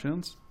or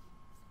touchdowns?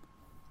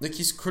 Like,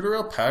 he's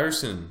Cordarrelle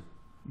Patterson.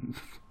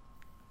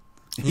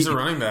 He's a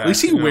running back. At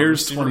least he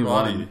wears receiver 21.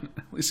 body.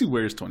 At least he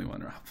wears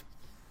 21, Rob.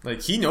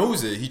 Like, he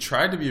knows it. He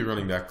tried to be a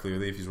running back,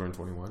 clearly, if he's wearing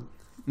 21.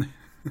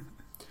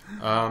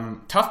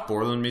 Tough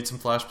Borland made some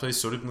flash plays.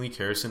 So did Malik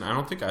Harrison. I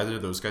don't think either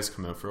of those guys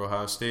come out for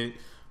Ohio State.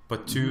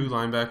 But two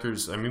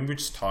linebackers. I mean, we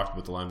just talked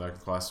about the linebacker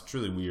class. It's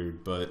really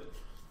weird. But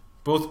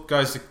both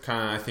guys that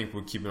kind of, I think,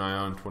 would keep an eye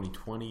on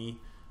 2020.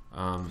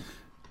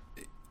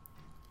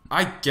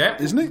 I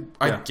get, isn't it?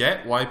 I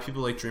get why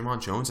people like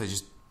Draymond Jones. I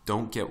just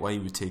don't get why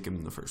you would take him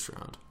in the first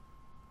round.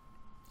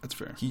 That's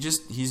fair.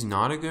 He's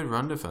not a good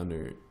run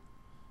defender.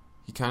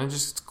 He kind of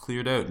just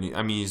cleared out.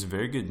 I mean, he's a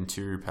very good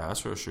interior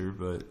pass rusher,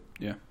 but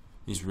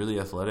he's really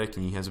athletic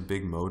and he has a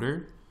big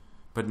motor.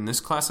 But in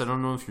this class, I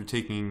don't know if you're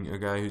taking a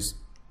guy who's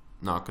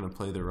not going to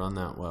play the run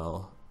that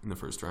well in the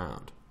first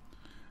round.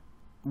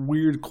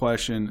 Weird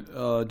question.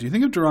 Do you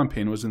think if Deron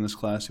Payne was in this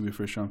class, he'd be a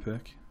first-round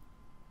pick?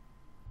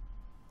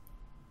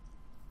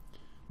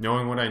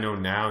 Knowing what I know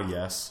now,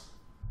 yes.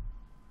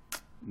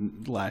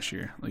 Last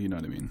year, like, you know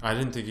what I mean. I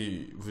didn't think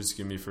he was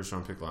going to be a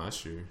first-round pick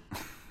last year.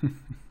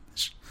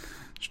 It's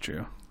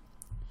true.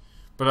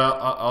 But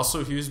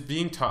also, he was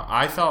being taught.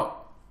 I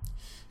thought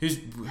it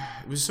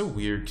was so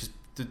weird because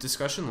the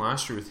discussion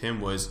last year with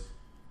him was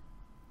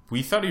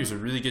we thought he was a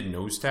really good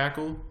nose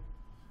tackle,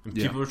 and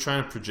people were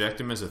trying to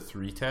project him as a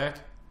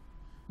 3-tech,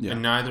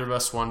 and neither of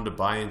us wanted to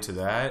buy into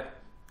that.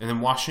 And then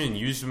Washington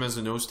used him as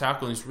a nose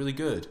tackle, and he's really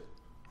good.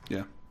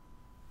 Yeah.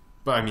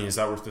 But, I mean, is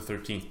that worth the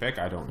 13th pick?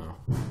 I don't know.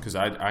 Because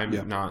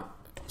I'm not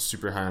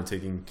super high on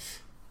taking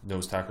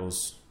nose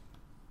tackles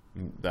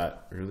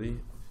that early.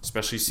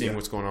 Especially seeing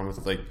what's going on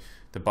with, like,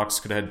 the Bucks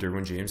could have had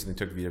Derwin James and they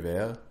took Vita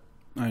Vea.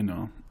 I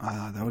know.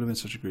 That would have been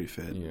such a great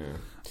fit. Yeah.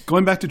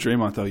 Going back to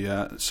Draymond,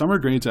 though, summer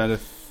grades, I had a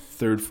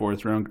 3rd,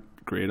 4th round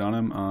grade on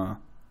him.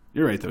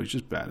 You're right, though. He's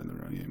just bad in the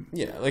run game.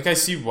 Yeah, like, I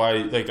see why.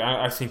 Like,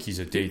 I think he's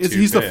a day 2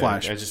 He's pick. the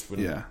flash. I just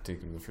wouldn't take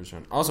him in the first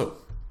round. Also,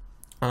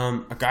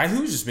 a guy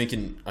who was just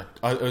making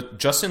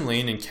Justin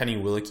Lane and Kenny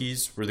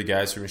Willekes were the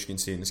guys for Michigan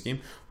State in this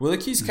game.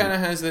 Willekes kind of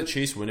has that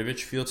Chase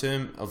Winovich feel to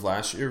him of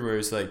last year, where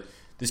it's like,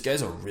 this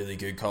guy's a really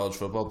good college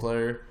football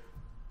player,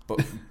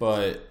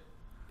 but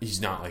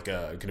he's not like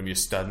going to be a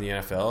stud in the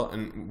NFL.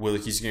 And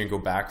Willekes going to go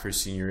back for a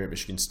senior year at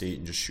Michigan State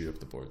and just shoot up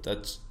the board.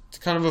 That's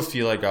kind of a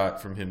feel I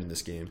got from him in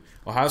this game.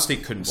 Ohio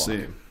State couldn't block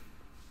him.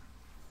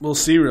 We'll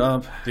see,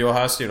 Rob. The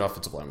Ohio State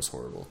offensive line was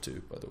horrible,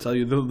 too, by the way. Tell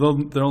you,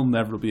 there'll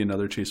never be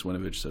another Chase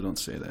Winovich, so don't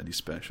say that. He's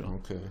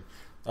special. Okay.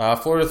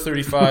 Florida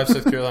 35,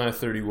 South Carolina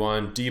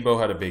 31. Debo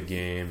had a big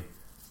game.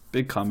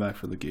 Big comeback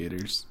for the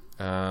Gators.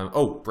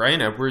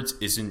 Brian Edwards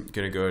isn't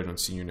going to go out on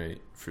senior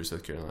night for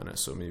South Carolina,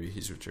 so maybe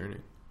he's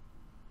returning.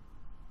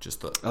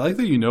 I like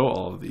that you know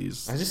all of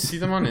these. I just see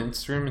them on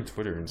Instagram and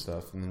Twitter and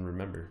stuff, and then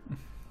remember.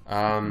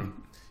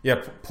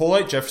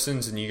 Polite, Jefferson,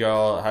 and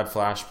Eagle had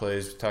flash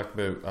plays. We talked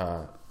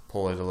about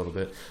Polite a little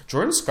bit.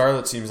 Jordan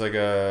Scarlett seems like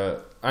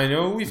I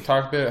know we've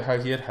talked about how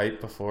he had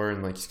hype before,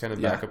 and like he's kind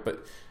of backup,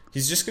 but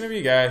he's just going to be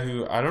a guy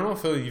who I don't know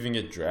if he'll even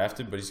get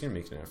drafted, but he's going to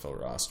make an NFL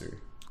roster.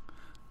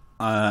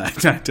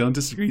 I don't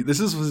disagree.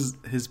 This was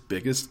his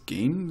biggest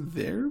game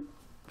there,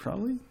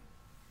 probably.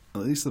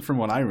 At least from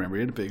what I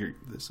remember,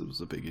 this was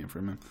a big game for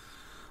him.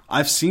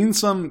 I've seen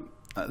some.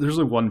 There's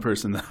like one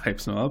person that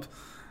hypes him up.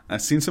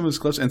 I've seen some of his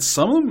clips, and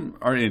some of them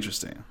are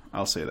interesting.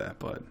 I'll say that,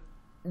 but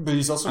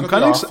he's also got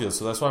the off field,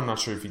 so that's why I'm not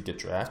sure if he'd get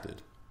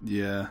drafted.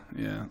 Yeah.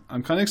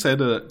 I'm kind of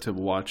excited to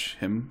watch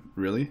him,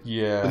 really.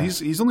 Yeah. But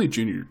he's only a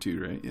junior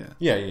too, right? Yeah.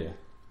 Yeah.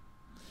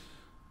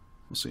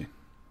 We'll see.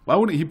 Why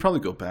wouldn't he probably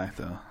go back,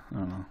 though? I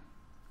don't know.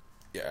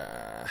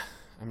 Yeah,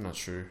 I'm not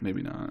sure.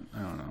 Maybe not. I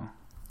don't know.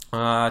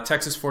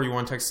 Texas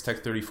 41, Texas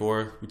Tech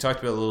 34. We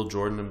talked about Little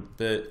Jordan a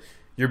bit.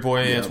 Your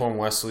boy Antoine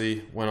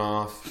Wesley went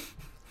off.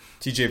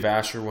 TJ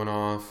Vasher went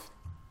off.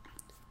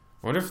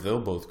 I wonder if they'll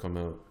both come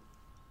out.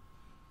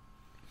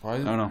 I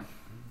don't know.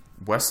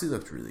 Wesley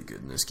looked really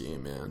good in this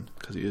game, man.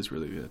 Because he is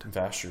really good.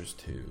 Vasher's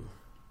too.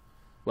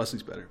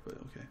 Wesley's better, but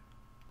okay.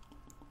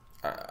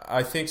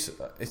 I think so.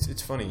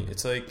 It's funny.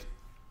 It's like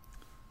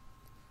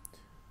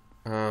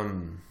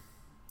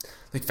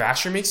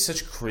Vasher makes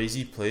such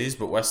crazy plays,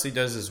 but Wesley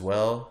does as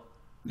well.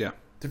 Yeah.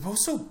 They're both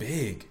so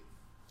big.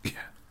 Yeah.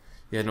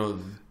 Yeah, no,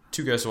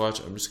 two guys to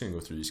watch. I'm just going to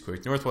go through these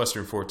quick.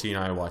 Northwestern 14,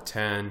 Iowa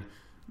 10.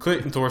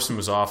 Clayton Thorson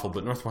was awful,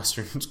 but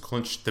Northwestern's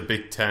clinched the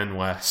Big Ten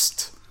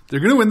West. They're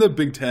going to win the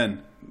Big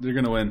Ten. They're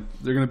going to win.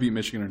 They're going to beat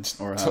Michigan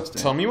or Ohio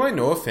State. Tell me why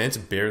Noah Fant's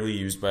barely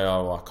used by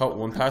Iowa. Caught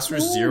one pass for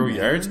 0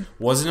 yards.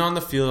 Wasn't on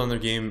the field on their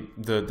game,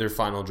 their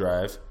final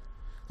drive.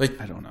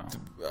 Like, I don't know.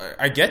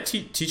 I get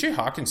TJ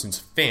Hawkinson's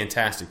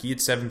fantastic. He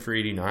had 7 for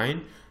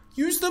 89.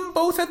 Use them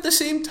both at the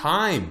same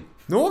time.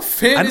 Noah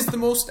Fant is the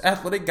most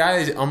athletic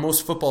guy on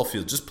most football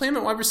fields. Just play him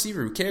at wide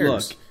receiver. Who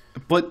cares? Look,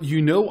 but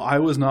I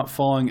was not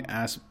falling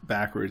ass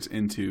backwards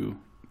into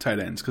tight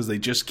ends because they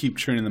just keep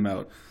churning them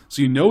out.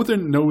 So they know what they're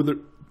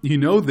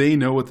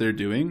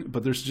doing,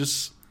 but there's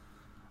just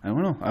I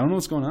don't know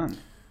what's going on.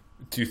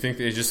 Do you think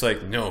they just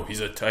no, he's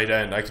a tight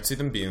end? I could see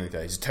them being like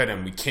that. He's a tight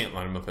end. We can't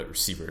line him up at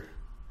receiver.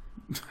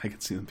 I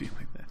could see them being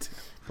like that too.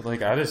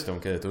 But I just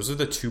don't get it. Those are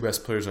the two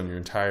best players on your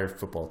entire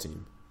football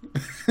team.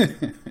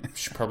 You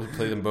should probably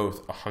play them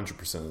both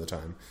 100% of the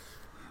time.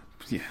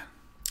 Yeah.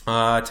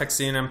 Texas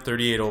A&M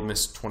 38, Ole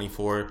Miss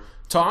 24.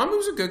 Tom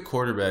was a good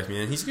quarterback,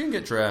 man. He's going to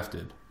get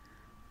drafted.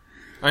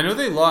 I know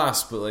they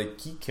lost,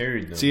 but he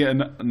carried them. See,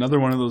 another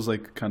one of those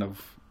kind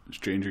of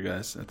stranger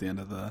guys at the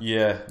end of the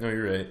no,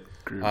 you're right.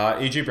 group.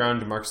 AJ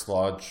Brown, DeMarcus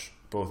Lodge,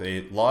 both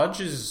 8.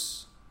 Lodge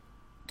is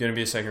going to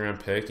be a second round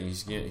pick, and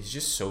he's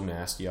just so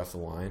nasty off the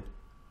line.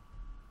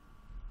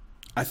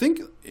 I think.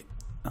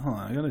 Hold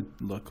on, I gotta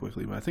look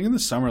quickly, but I think in the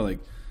summer, and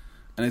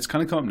it's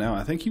kind of come up now.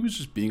 I think he was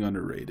just being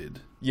underrated.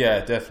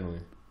 Yeah,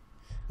 definitely.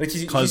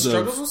 He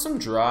struggles with some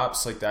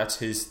drops. That's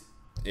his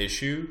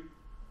issue.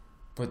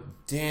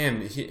 But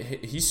damn,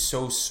 he's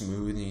so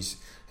smooth. And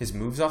his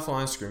moves off the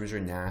line of scrimmage are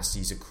nasty.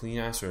 He's a clean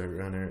ass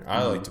runner.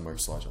 I like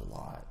DeMarcus Lodge a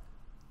lot.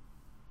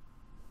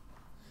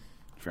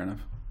 Fair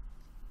enough.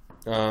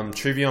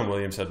 Trevion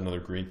Williams had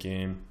another great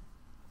game.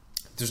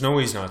 There's no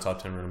way he's not a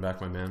top 10 running back,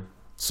 my man.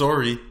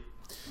 Sorry.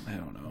 I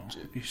don't know. I don't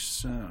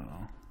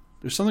know.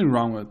 There's something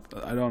wrong with.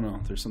 I don't know.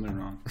 There's something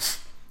wrong.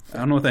 I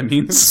don't know what that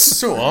means. It's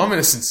so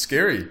ominous and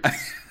scary.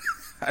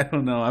 I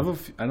don't know. I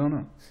don't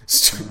know.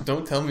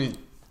 Don't tell me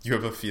you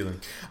have a feeling.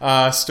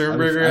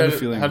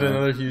 Sternberger had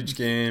another huge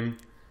game.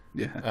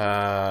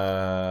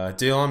 Yeah.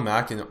 Daylon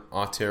Mack and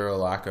Otero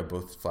Alaka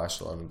both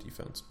flashed a lot on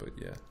defense. But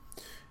yeah.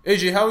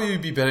 AJ, how will you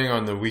be betting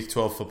on the Week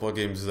 12 football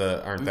games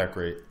that aren't that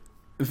great?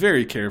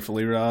 Very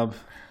carefully, Rob.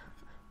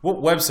 What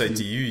website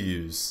do you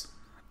use?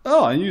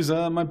 Oh, I use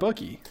my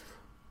bookie.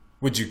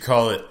 Would you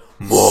call it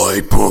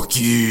my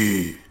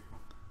bookie?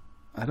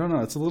 I don't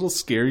know. It's a little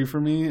scary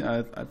for me.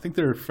 I think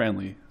they're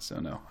friendly, so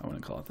no, I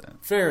wouldn't call it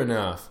that. Fair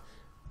enough.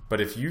 But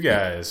if you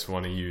guys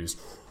want to use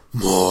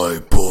my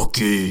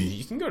bookie,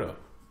 you can go to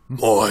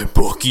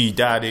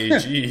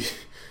mybookie.ag.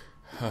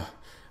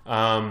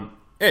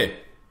 Hey,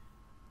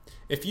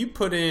 if you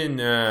put in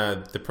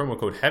the promo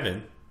code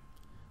HEAVEN,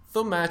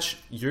 they'll match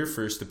your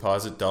first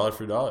deposit dollar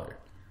for dollar.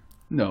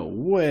 No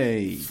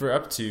way. For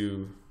up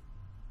to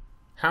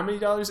how many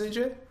dollars,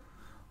 AJ?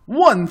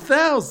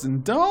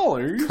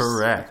 $1,000.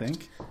 Correct. I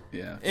think.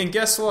 Yeah. And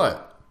guess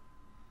what?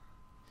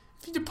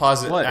 If you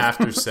deposit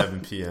after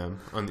 7 p.m.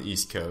 on the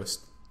East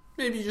Coast,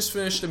 maybe you just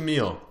finished a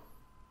meal.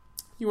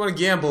 You want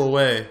to gamble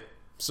away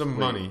some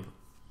money.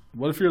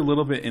 What if you're a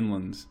little bit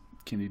inland?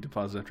 Can you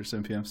deposit after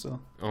 7 p.m.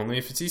 still? Only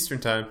if it's Eastern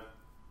time.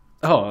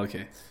 Oh,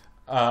 okay.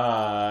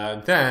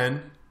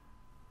 Then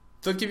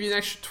they'll give you an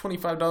extra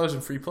 $25 in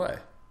free play.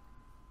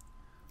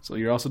 So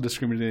you're also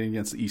discriminating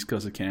against the East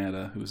Coast of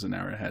Canada, who's an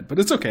hour ahead. But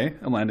it's okay.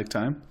 Atlantic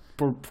time.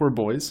 Poor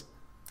boys.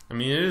 I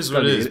mean, it is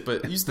what it is,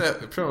 but use that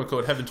promo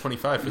code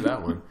HEAVEN25 for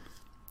that one.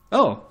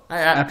 Oh,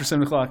 after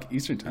 7 o'clock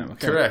Eastern time.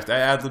 Okay. Correct. I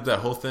ad-libbed that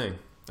whole thing.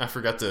 I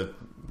forgot to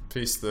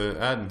paste the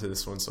ad into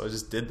this one, so I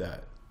just did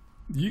that.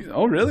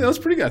 Oh, really? That was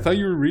pretty good. I thought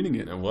you were reading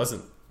it. It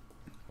wasn't.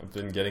 I've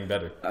been getting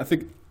better. I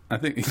think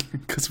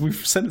because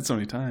we've said it so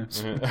many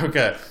times.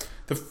 Okay.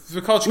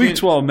 The college Week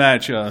 12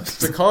 matchups.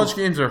 The college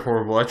games are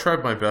horrible. I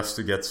tried my best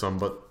to get some,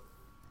 but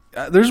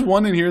there's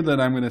one in here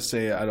that I'm going to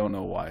say I don't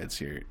know why it's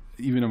here,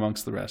 even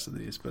amongst the rest of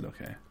these, but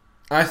okay.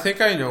 I think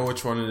I know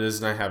which one it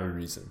is, and I have a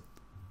reason.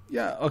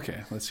 Yeah,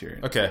 okay. Let's hear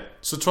it. Okay.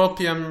 So 12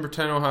 p.m. number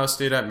 10, Ohio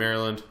State at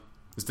Maryland.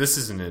 This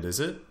isn't it, is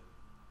it?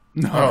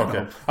 No. Oh,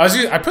 okay.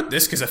 No. I put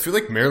this because I feel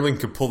like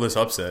Maryland could pull this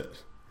upset.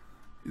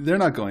 They're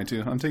not going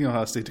to. I'm taking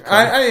Ohio State to cover.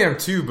 I am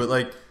too, but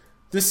like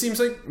this seems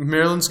like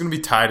Maryland's going to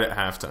be tied at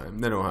halftime.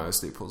 Then Ohio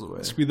State pulls away.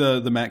 This could be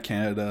the Matt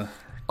Canada.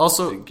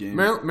 Also, game.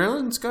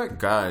 Maryland's got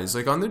guys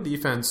like on their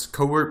defense.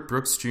 Cowart,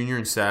 Brooks Jr.,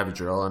 and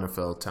Savage are all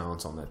NFL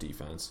talents on that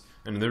defense,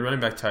 and their running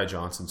back Ty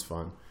Johnson's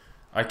fun.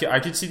 I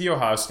could see the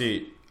Ohio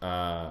State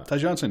Ty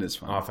Johnson is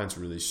fun. offense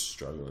really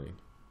struggling,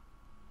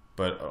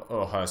 but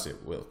Ohio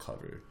State will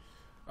cover.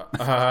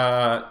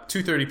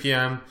 2:30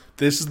 p.m.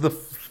 This is the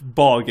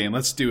ball game.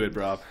 Let's do it,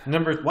 bro.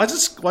 Why is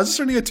it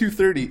starting at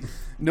 2:30?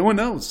 No one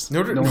knows.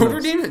 Notre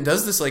Dame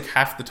does this like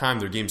half the time.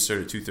 Their games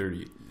start at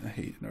 2:30. I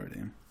hate Notre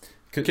Dame.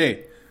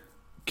 Okay,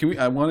 can we?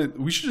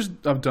 We should just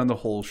have done the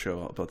whole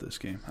show about this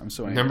game. I'm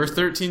so angry. Number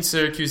 13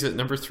 Syracuse at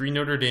number 3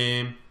 Notre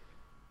Dame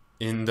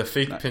in the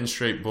fake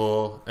pinstripe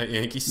bowl at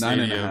Yankee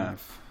Stadium. 9.5.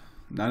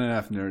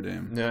 9.5 Notre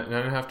Dame.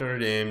 9.5 Notre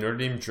Dame. Notre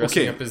Dame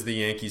dressing up as the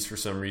Yankees for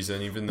some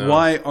reason, even though.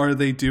 Why are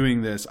they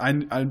doing this?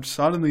 I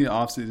saw it in the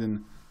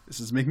offseason. This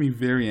is making me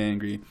very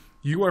angry.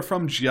 You are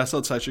from just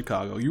outside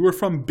Chicago. You are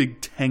from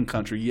Big Ten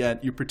country,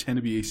 yet you pretend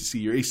to be ACC.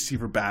 You're ACC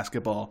for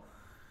basketball.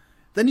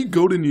 Then you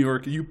go to New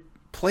York. You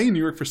play in New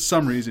York for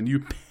some reason.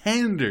 You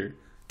pander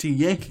to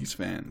Yankees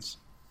fans.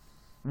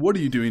 What are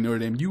you doing, Notre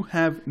Dame? You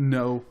have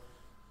no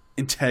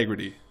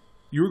integrity.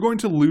 You are going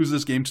to lose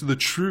this game to the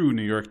true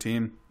New York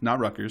team, not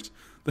Rutgers.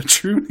 The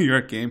true New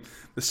York game,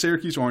 the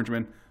Syracuse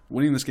Orangemen,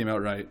 winning this game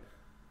outright.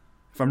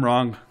 If I'm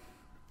wrong,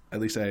 at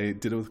least I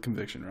did it with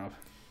conviction, Rob.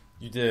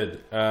 You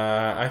did.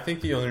 I think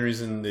the only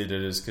reason they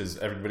did is because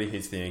everybody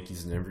hates the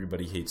Yankees and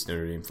everybody hates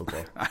Notre Dame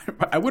football.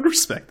 I would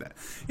respect that.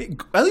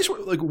 At least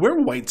wear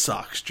White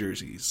Sox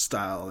jerseys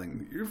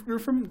styling. You're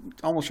from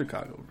almost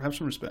Chicago. Have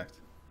some respect.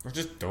 Or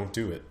just don't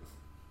do it.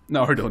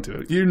 No, or don't do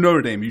it. You're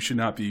Notre Dame. You should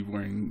not be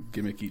wearing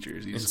gimmicky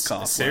jerseys.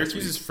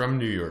 Syracuse is from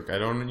New York. I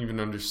don't even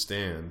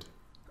understand.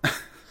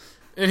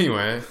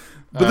 Anyway.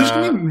 But there's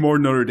going to be more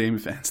Notre Dame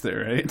fans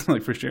there, right?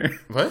 Like, for sure.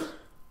 What?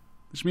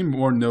 There's going to be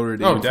more Notre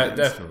Dame fans.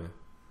 Definitely.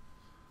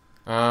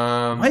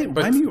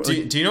 Why New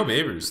York? Dino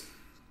Babers.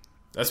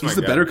 That's my He's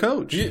the guy. better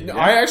coach.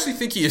 I actually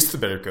think he is the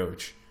better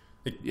coach.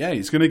 Yeah,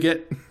 he's going to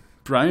get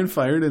Brian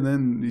fired, and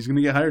then he's going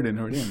to get hired in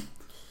Notre Dame.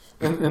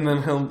 And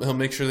then he'll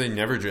make sure they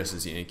never dress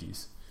as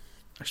Yankees.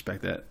 I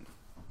respect that.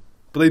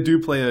 But they do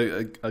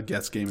play a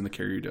guest game in the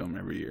Carrier Dome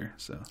every year.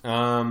 So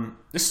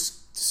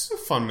this is a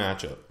fun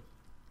matchup.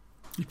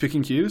 You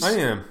picking Q's? I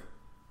am.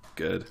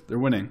 Good. They're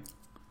winning.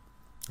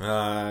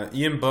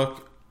 Ian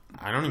Book,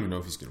 I don't even know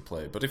if he's going to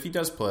play, but if he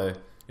does play,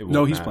 it won't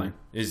No, he's matter. playing.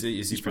 Is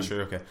he for playing.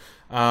 sure? Okay.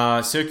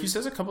 Syracuse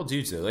has a couple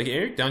dudes there. Like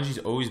Eric Dungy's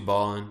always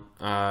balling.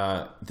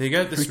 They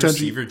got this Eric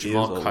receiver Dungey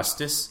Jamal is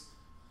Custis,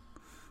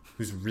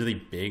 who's really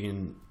big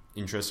and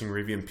interesting.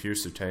 Ravian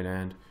Pierce, their tight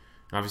end.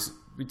 Obviously,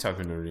 we talk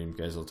about Notre Dame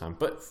guys all the time,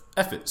 but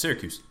F it,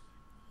 Syracuse.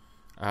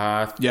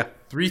 Yeah.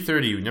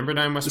 3:30. Number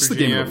 9 West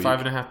Virginia,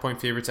 5.5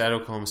 point favorites at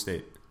Oklahoma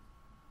State.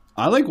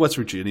 I like West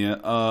Virginia.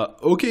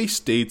 OK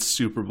State's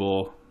Super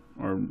Bowl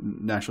or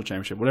national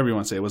championship, whatever you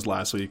want to say, it was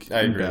last week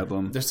I in agree.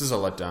 Bedlam. This is a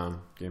letdown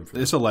game for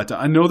them. It's a letdown.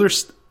 I know they're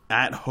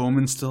at home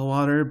in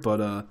Stillwater,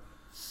 but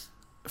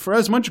for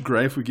as much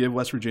gripe we give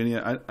West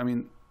Virginia, I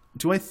mean,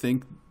 do I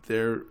think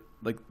they're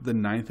like the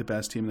 9th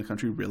best team in the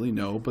country? Really?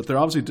 No, but they're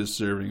obviously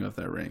deserving of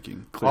that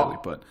ranking, clearly.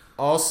 But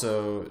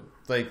also,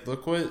 like,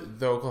 look what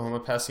the Oklahoma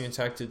passing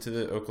attack did to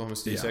the Oklahoma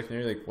State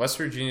secondary. Like, West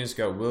Virginia's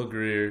got Will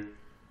Greer,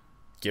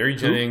 Gary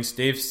Jennings,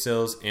 Dave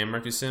Stills, and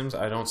Marcus Sims.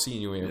 I don't see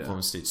any way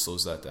Oklahoma State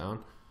slows that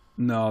down.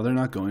 No, they're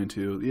not going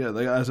to. Yeah,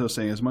 like as I was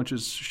saying, as much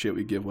as shit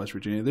we give West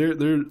Virginia, they're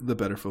the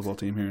better football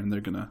team here, and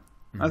they're gonna.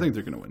 I think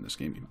they're gonna win this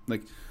game.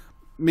 Like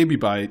maybe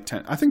by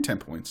 10. I think 10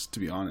 points, to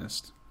be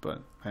honest.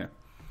 But hey,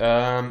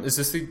 is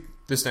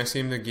this next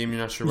game the game you're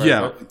not sure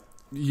about?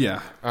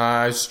 Yeah.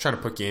 I was just trying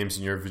to put games,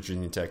 and you're a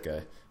Virginia Tech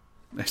guy.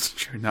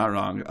 You're not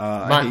wrong.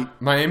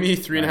 Miami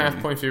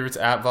 3.5 point favorites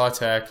at Va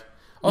Tech.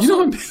 Also,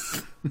 you know,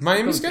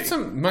 Miami's got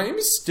some.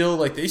 Miami's still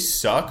like they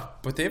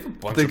suck, but they have a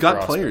bunch. They of got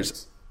prospects.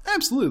 players.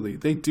 Absolutely,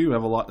 they do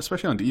have a lot,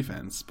 especially on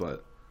defense.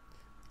 But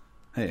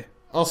hey,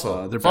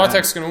 also they're Va bad.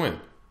 Tech's going to win.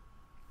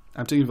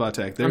 I'm taking Va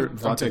Tech. Va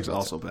Tech's taking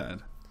also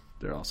bad.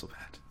 They're also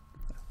bad.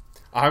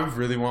 I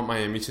really want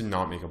Miami to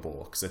not make a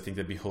bowl because I think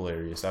that'd be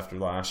hilarious after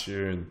last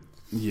year and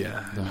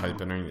the hype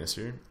entering this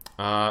year.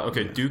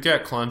 Okay, Duke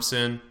at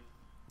Clemson,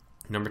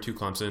 number 2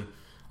 Clemson.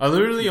 I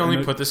literally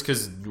only put this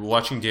because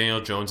watching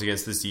Daniel Jones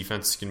against this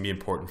defense is going to be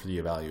important for the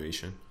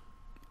evaluation.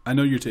 I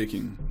know you're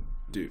taking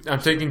Duke.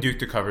 I'm taking Duke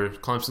to cover.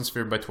 Clemson's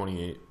favored by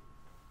 28.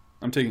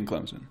 I'm taking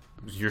Clemson.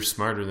 You're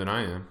smarter than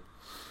I am.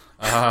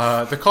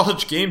 The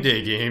college game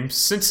day game,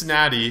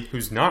 Cincinnati,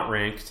 who's not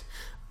ranked,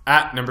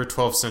 at number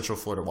 12 Central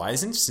Florida. Why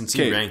isn't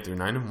Cincy ranked? They're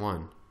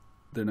 9-1.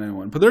 They're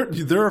 9-1, but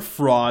they're a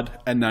fraud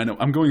at 9-0.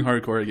 I'm going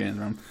hardcore again,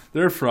 Ron.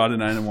 They're a fraud at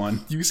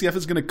 9-1. UCF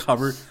is going to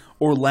cover.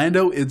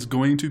 Orlando is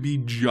going to be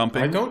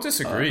jumping. I don't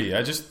disagree.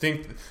 I just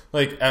think,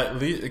 like, at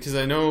least because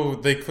I know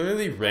they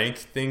clearly rank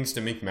things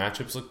to make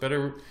matchups look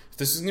better. If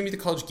this is going to be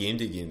the college game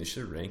day game, they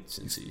should have ranked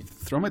Cincy.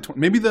 Throw them at 20.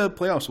 Maybe the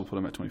playoffs will put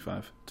them at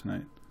 25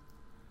 tonight.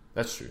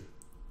 That's true.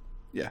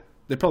 Yeah,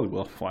 They probably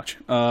will watch.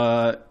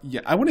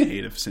 Yeah, I wouldn't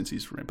hate if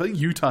Cincy's ranked. But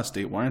Utah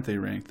State, why aren't they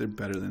ranked? They're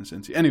better than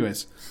Cincy.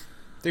 Anyways,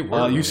 They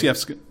were.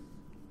 UCF's.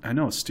 I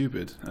know it's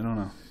stupid. I don't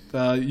know.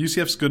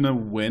 UCF's gonna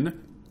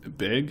win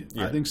big.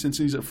 Yeah. I think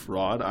Cincy's a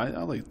fraud.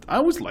 I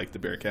always like the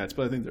Bearcats,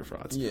 but I think they're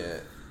frauds. Yeah.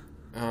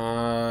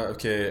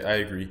 Okay, I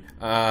agree.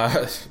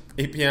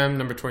 8 p.m.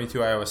 number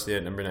 22 Iowa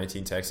State, number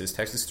 19 Texas.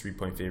 Texas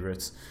 3-point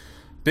favorites.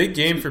 Big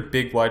game for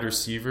big wide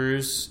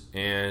receivers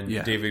and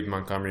David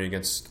Montgomery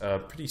against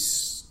pretty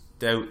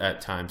stout at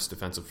times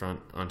defensive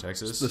front on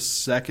Texas. It's the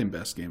second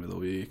best game of the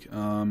week.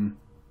 I'm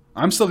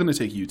still going to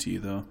take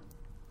UT though.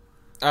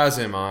 As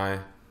am I.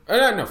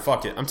 No,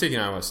 fuck it. I'm taking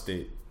Iowa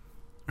State.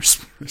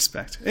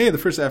 Respect. Hey, the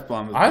first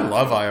F-bomb. I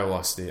love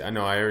Iowa State. I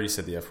know. I already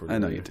said the F word. I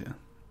know you do.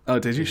 Oh,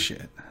 did you?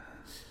 Shit.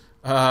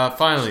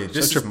 Finally,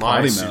 this Such is a my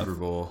potty Super mouth.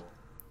 Bowl.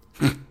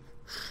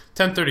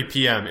 10:30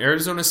 p.m.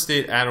 Arizona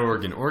State at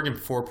Oregon. Oregon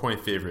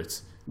 4-point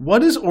favorites.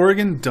 What has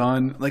Oregon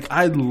done? Like,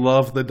 I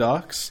love the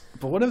Ducks,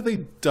 but what have they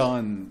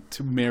done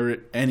to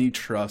merit any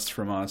trust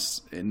from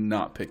us in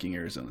not picking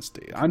Arizona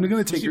State? I'm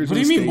going to take Arizona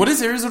State. What do you mean? What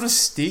has Arizona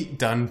State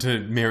done to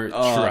merit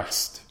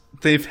trust?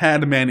 They've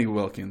had Manny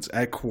Wilkins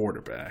at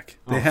quarterback.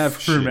 They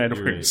have Herm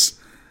Edwards.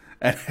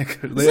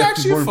 It's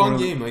actually a fun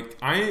game. Like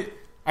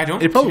I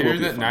don't care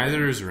that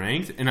neither is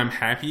ranked, and I'm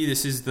happy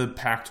this is the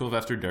Pac-12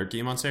 After Dark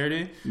game on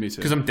Saturday. Me too.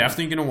 Because I'm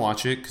definitely going to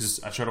watch it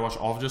because I try to watch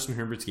all of Justin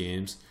Herbert's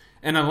games.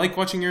 And I like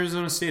watching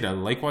Arizona State. I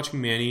like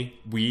watching Manny.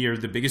 We are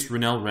the biggest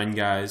Rennell Wren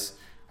guys.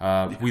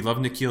 We love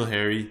N'Keal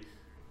Harry.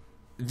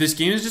 This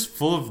game is just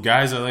full of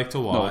guys I like to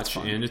watch,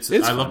 and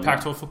I love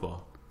Pac-12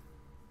 football.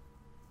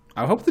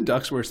 I hope the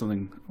Ducks wear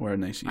a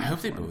nice uniform. I hope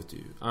they both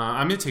do.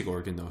 I'm going to take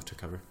Oregon, though, to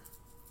cover.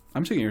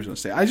 I'm taking Arizona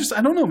State. I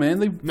don't know, man.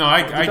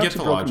 I get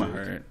the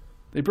logic.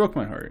 They broke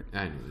my heart.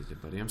 I knew they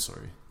did, buddy. I'm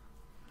sorry.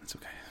 It's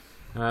okay.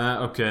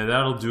 Okay,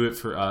 that'll do it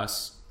for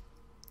us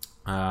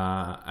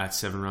at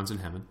 7 Rounds in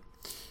Heaven.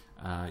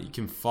 You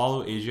can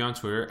follow AJ on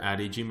Twitter at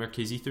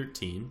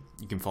AJMarchese13.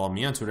 You can follow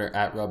me on Twitter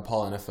at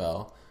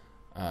RobPaulNFL.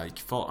 You can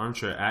follow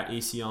Armchair at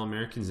ACL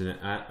Americans and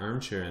at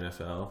Armchair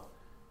NFL.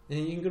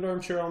 And you can go to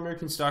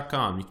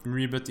ArmchairAllAmericans.com. You can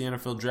read about the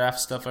NFL draft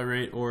stuff I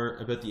write or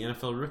about the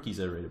NFL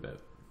rookies I write about.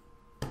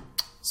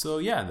 So,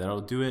 yeah,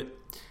 that'll do it.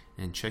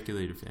 And check you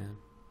later, fam.